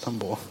when I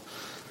stumble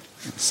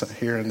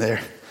here and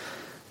there.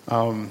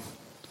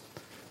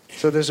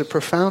 So there's a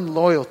profound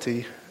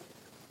loyalty,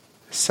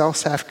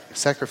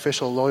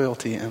 self-sacrificial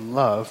loyalty and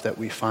love that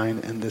we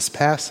find in this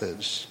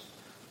passage.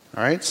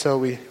 All right, so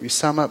we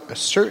sum up a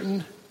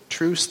certain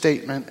true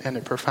statement and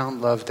a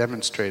profound love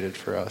demonstrated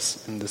for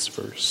us in this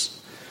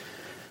verse.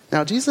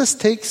 Now, Jesus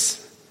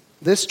takes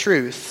this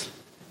truth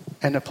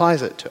and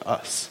applies it to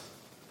us.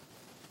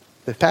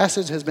 The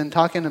passage has been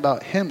talking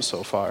about him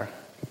so far,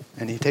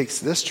 and he takes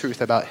this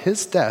truth about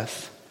his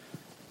death,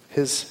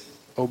 his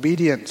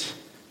obedient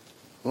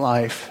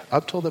life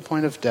up till the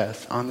point of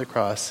death on the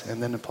cross,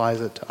 and then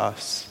applies it to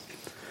us.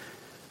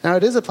 Now,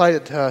 it is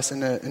applied to us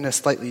in a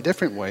slightly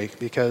different way,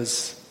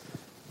 because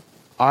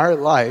our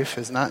life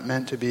is not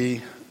meant to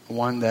be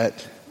one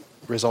that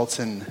results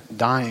in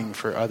dying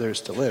for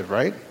others to live,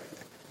 right?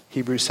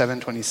 Hebrews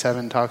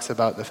 7:27 talks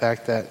about the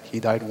fact that he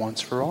died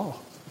once for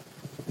all.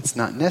 It's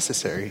not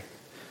necessary.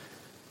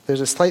 There's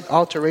a slight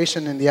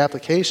alteration in the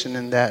application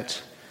in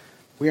that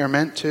we are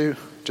meant to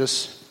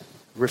just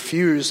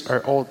refuse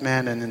our old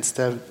man and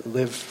instead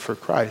live for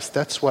Christ.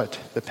 That's what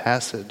the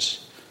passage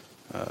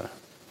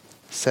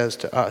says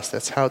to us.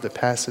 That's how the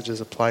passage is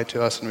applied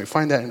to us. And we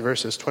find that in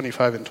verses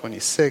 25 and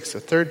 26. The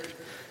third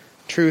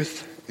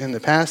truth in the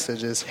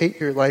passage is hate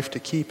your life to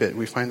keep it.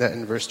 We find that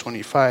in verse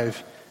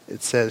 25.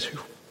 It says,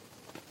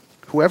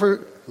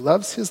 whoever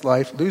loves his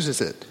life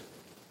loses it.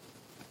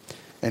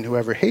 And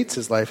whoever hates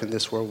his life in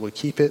this world will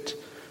keep it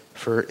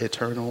for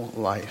eternal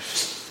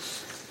life.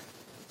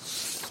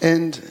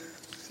 And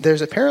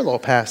there's a parallel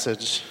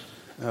passage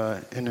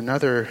in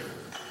another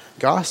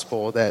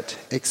gospel that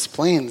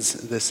explains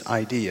this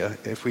idea.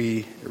 If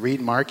we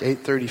read Mark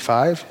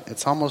 8:35,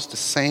 it's almost the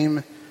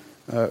same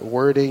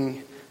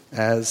wording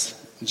as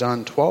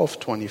John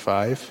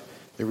 12:25.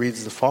 It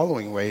reads the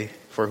following way,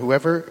 for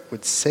whoever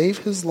would save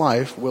his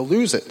life will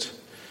lose it.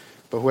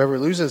 But whoever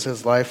loses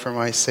his life for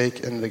my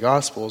sake in the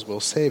Gospels will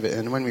save it.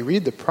 And when we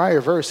read the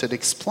prior verse, it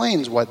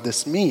explains what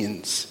this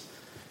means.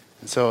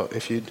 And so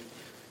if you'd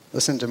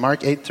listen to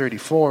Mark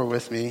 8:34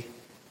 with me,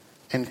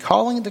 and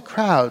calling the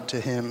crowd to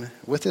him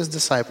with his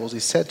disciples, he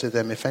said to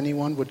them, if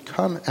anyone would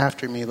come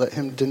after me, let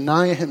him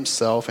deny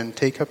himself and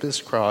take up his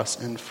cross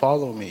and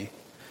follow me.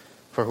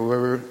 For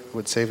whoever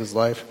would save his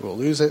life will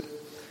lose it,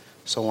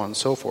 so on and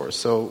so forth.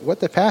 So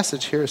what the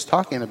passage here is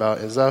talking about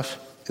is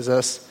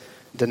us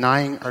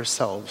denying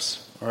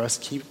ourselves, or us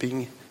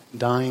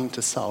dying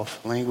to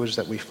self, language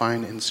that we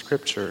find in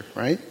Scripture,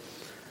 right?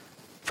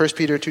 1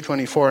 Peter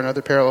 2:24,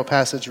 another parallel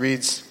passage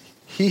reads,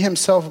 he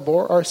himself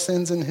bore our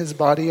sins in his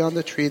body on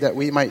the tree that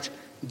we might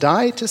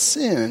die to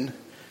sin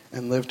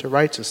and live to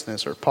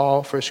righteousness. Or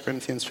Paul, 1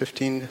 Corinthians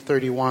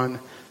 15:31,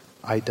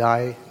 I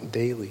die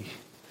daily.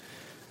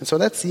 And so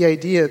that's the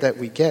idea that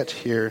we get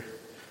here.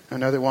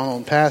 Another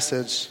well-known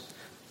passage,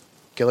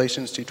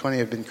 Galatians 2:20,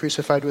 I've been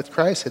crucified with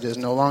Christ. It is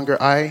no longer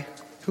I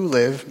who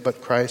live,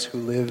 but Christ who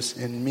lives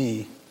in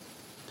me.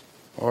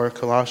 Or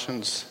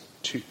Colossians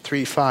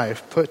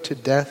 3:5, put to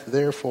death,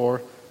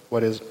 therefore,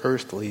 what is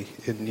earthly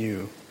in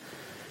you.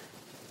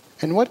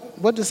 And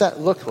what does that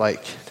look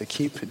like, to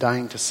keep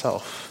dying to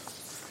self?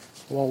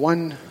 Well,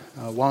 one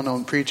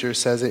well-known preacher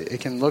says it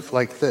can look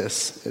like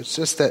this. It's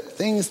just that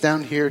things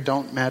down here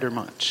don't matter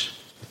much.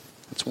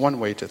 It's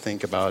one way to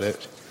think about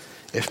it.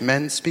 If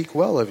men speak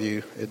well of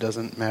you, it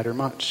doesn't matter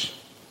much.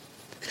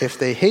 If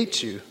they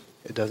hate you,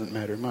 it doesn't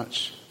matter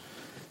much.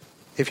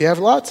 If you have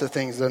lots of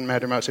things, it doesn't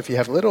matter much. If you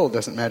have little, it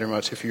doesn't matter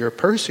much. If you're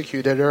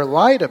persecuted or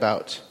lied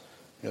about,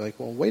 you're like,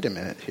 well, wait a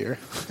minute here.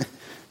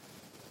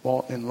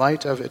 Well, in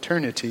light of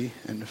eternity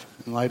and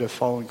in light of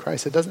following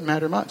Christ, it doesn't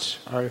matter much.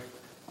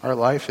 Our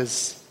life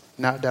is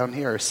not down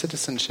here. Our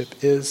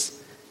citizenship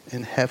is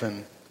in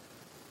heaven.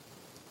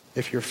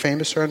 If you're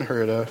famous or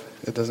unheard of,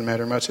 it doesn't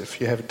matter much.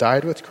 If you have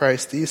died with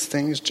Christ, these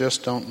things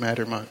just don't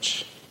matter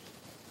much.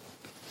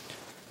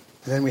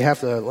 And then we have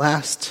the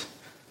last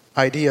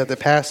idea of the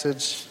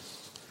passage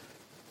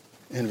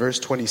in verse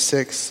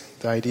 26.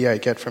 The idea I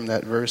get from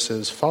that verse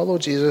is, follow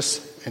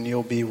Jesus and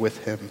you'll be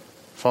with him.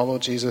 Follow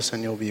Jesus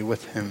and you'll be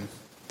with him.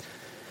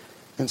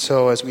 And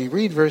so as we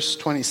read verse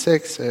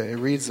 26, it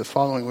reads the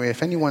following way.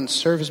 If anyone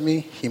serves me,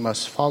 he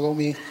must follow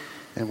me,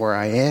 and where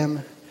I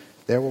am,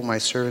 there will my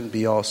servant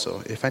be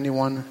also. If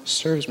anyone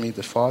serves me,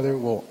 the Father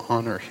will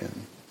honor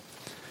him.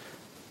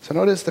 So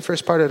notice the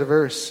first part of the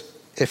verse.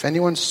 If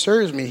anyone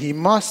serves me, he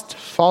must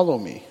follow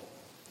me.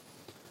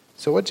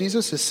 So what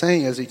Jesus is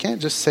saying is, you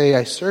can't just say,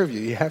 I serve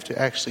you. You have to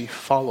actually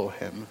follow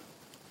him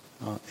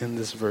in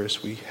this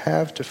verse. We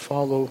have to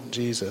follow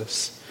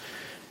Jesus.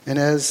 And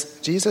as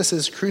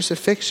Jesus'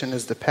 crucifixion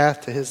is the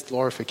path to his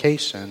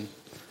glorification,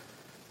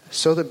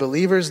 so the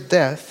believer's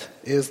death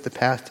is the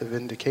path to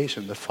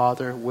vindication. The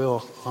Father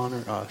will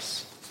honor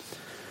us.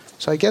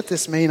 So I get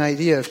this main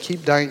idea of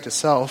keep dying to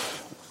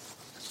self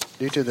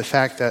due to the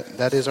fact that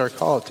that is our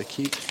call, to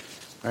keep,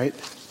 right,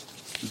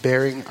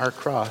 bearing our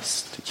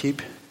cross, to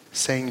keep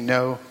saying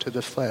no to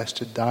the flesh,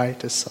 to die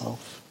to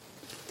self.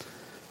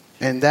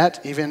 And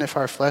that even if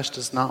our flesh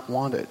does not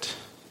want it.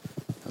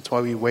 That's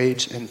why we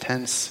wage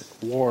intense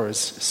wars,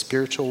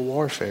 spiritual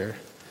warfare.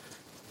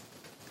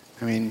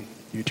 I mean,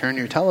 you turn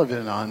your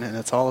television on and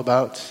it's all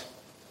about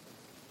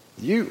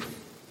you.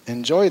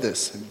 Enjoy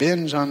this.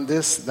 Binge on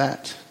this,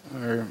 that,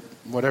 or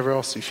whatever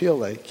else you feel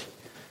like.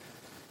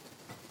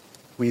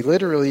 We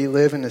literally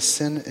live in a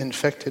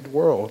sin-infected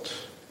world.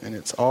 And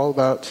it's all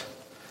about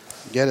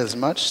get as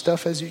much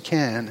stuff as you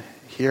can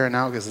here and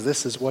now because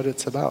this is what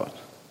it's about.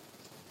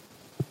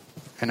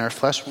 And our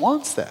flesh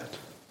wants that.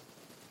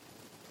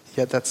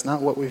 Yet that's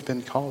not what we've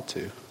been called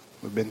to.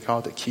 We've been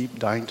called to keep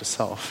dying to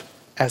self,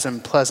 as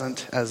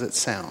unpleasant as it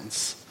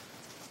sounds.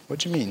 What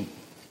do you mean,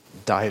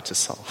 die to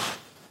self?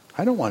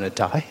 I don't want to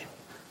die.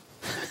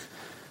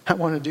 I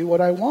want to do what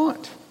I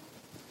want.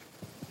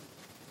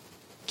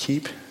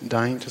 Keep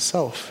dying to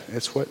self.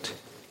 It's what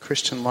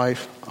Christian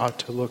life ought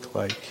to look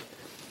like.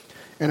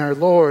 And our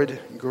Lord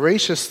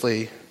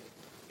graciously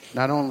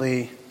not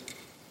only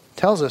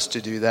tells us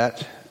to do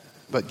that,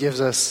 but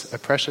gives us a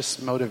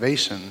precious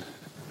motivation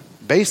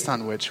based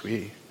on which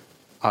we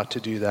ought to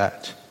do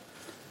that.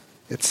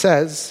 It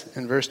says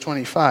in verse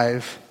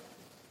 25,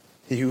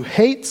 he who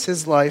hates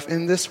his life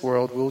in this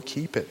world will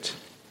keep it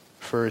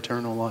for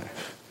eternal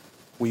life.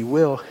 We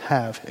will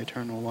have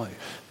eternal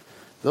life.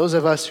 Those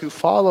of us who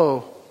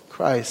follow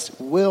Christ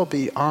will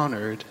be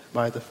honored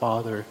by the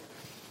Father.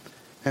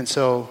 And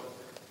so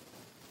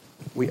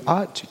we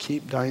ought to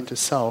keep dying to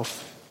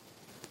self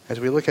as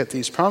we look at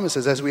these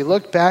promises, as we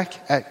look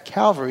back at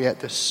Calvary,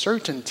 at the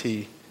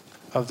certainty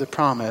of the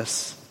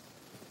promise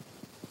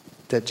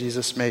that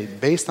Jesus made,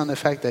 based on the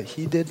fact that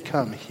he did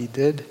come, he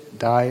did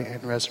die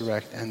and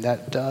resurrect, and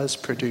that does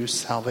produce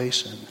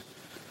salvation.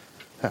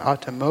 That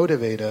ought to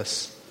motivate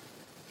us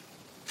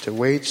to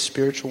wage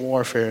spiritual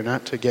warfare,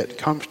 not to get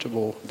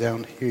comfortable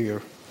down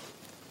here.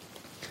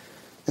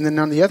 And then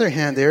on the other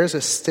hand, there is a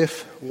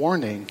stiff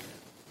warning,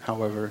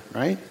 however,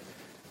 right?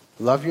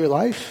 Love your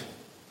life,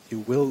 you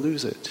will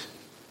lose it.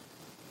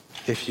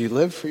 If you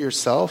live for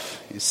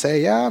yourself, you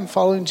say, yeah, I'm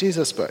following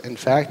Jesus, but in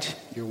fact,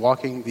 you're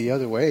walking the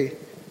other way,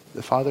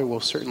 the Father will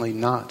certainly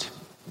not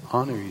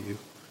honor you.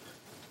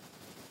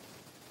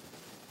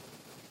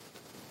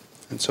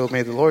 And so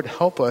may the Lord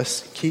help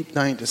us keep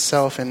dying to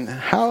self. And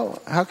how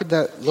could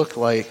that look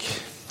like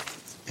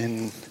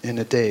in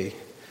a day?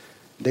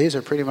 Days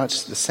are pretty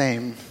much the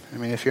same. I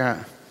mean,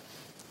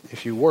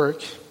 if you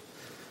work,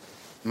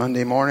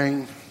 Monday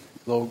morning,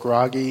 a little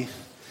groggy,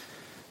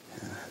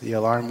 the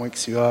alarm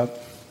wakes you up.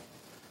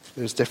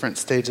 There's different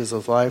stages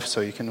of life,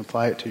 so you can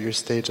apply it to your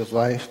stage of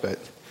life, but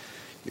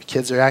your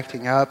kids are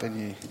acting up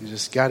and you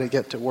just got to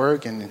get to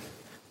work and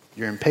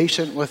you're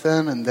impatient with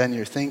them, and then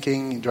you're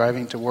thinking,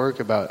 driving to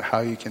work, about how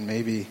you can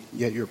maybe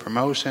get your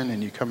promotion,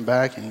 and you come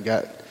back and you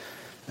got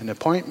an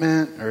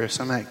appointment or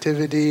some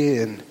activity,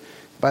 and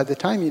by the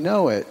time you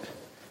know it,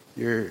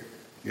 your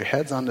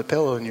head's on the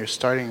pillow and you're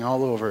starting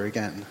all over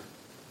again.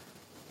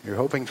 You're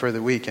hoping for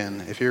the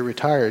weekend. If you're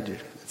retired,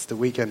 it's the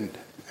weekend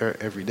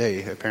every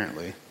day,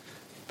 apparently.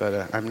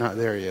 But I'm not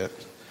there yet.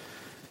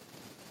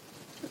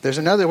 There's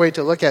another way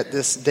to look at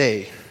this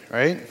day,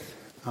 right?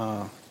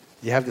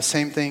 You have the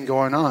same thing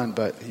going on,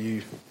 but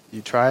you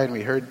try, and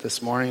we heard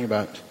this morning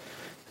about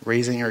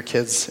raising our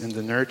kids in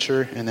the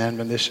nurture and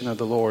admonition of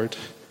the Lord,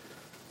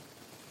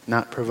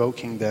 not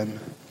provoking them.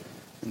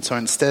 And so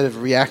instead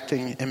of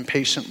reacting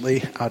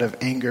impatiently out of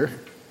anger,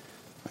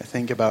 I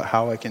think about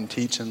how I can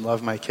teach and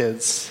love my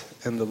kids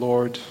and the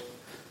Lord.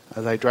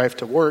 As I drive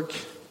to work,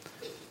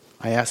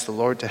 I ask the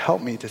Lord to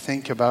help me to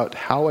think about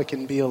how I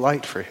can be a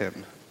light for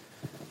him.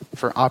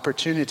 For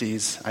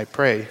opportunities, I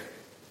pray,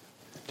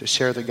 to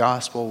share the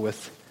gospel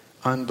with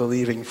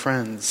unbelieving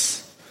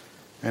friends.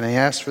 And I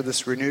ask for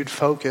this renewed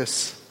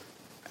focus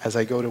as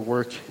I go to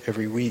work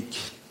every week.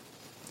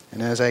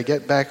 And as I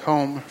get back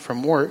home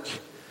from work,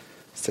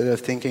 instead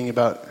of thinking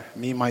about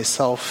me,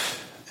 myself,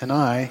 and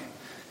I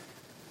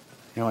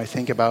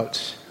think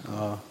about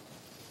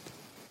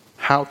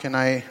how can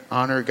I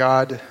honor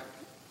God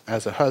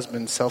as a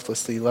husband,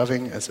 selflessly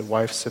loving, as a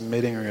wife,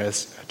 submitting, or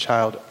as a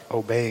child,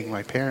 obeying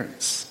my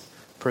parents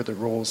per the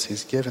rules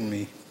He's given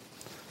me.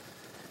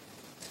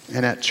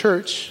 And at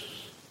church,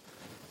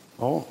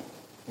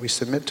 we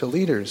submit to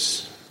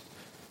leaders.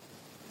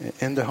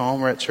 In the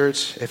home or at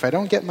church, if I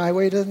don't get my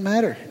way, it doesn't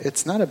matter.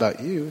 It's not about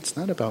you. It's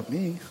not about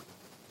me.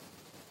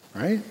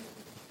 Right?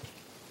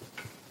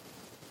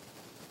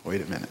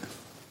 Wait a minute.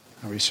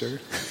 Are we sure?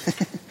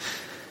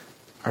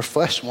 Our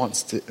flesh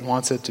wants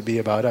it to be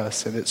about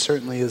us, and it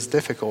certainly is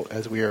difficult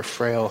as we are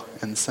frail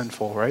and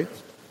sinful, right?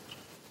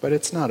 But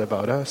it's not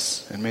about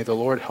us. And may the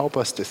Lord help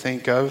us to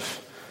think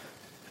of,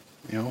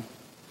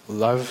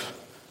 love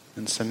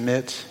and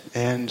submit,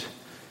 and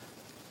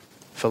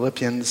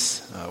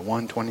Philippians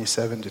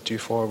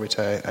 1:27-24, which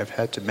I've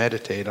had to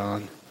meditate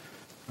on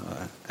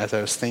as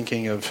I was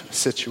thinking of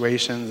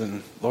situations.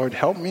 And Lord,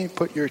 help me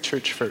put your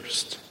church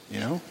first,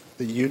 the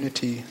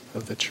unity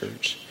of the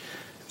church.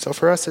 So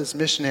for us as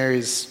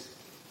missionaries,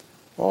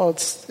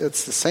 it's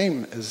the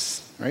same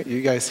as, right?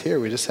 You guys here,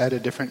 we just had a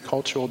different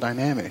cultural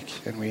dynamic,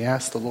 and we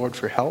asked the Lord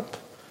for help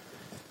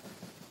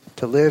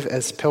to live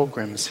as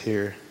pilgrims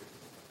here,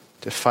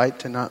 to fight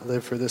to not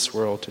live for this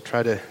world, to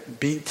try to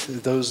beat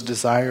those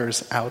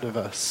desires out of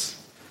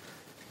us.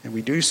 And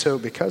we do so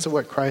because of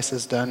what Christ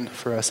has done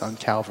for us on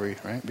Calvary,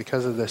 right?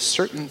 Because of the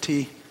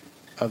certainty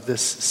of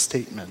this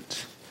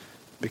statement,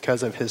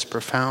 because of His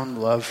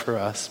profound love for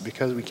us,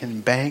 because we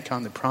can bank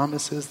on the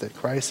promises that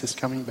Christ is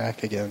coming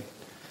back again.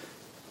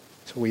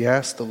 So we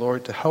ask the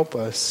Lord to help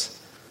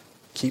us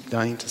keep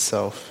dying to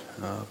self.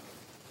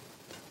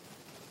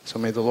 So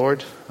may the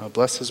Lord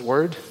bless His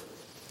word.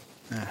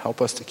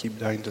 Help us to keep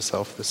dying to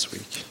self this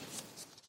week.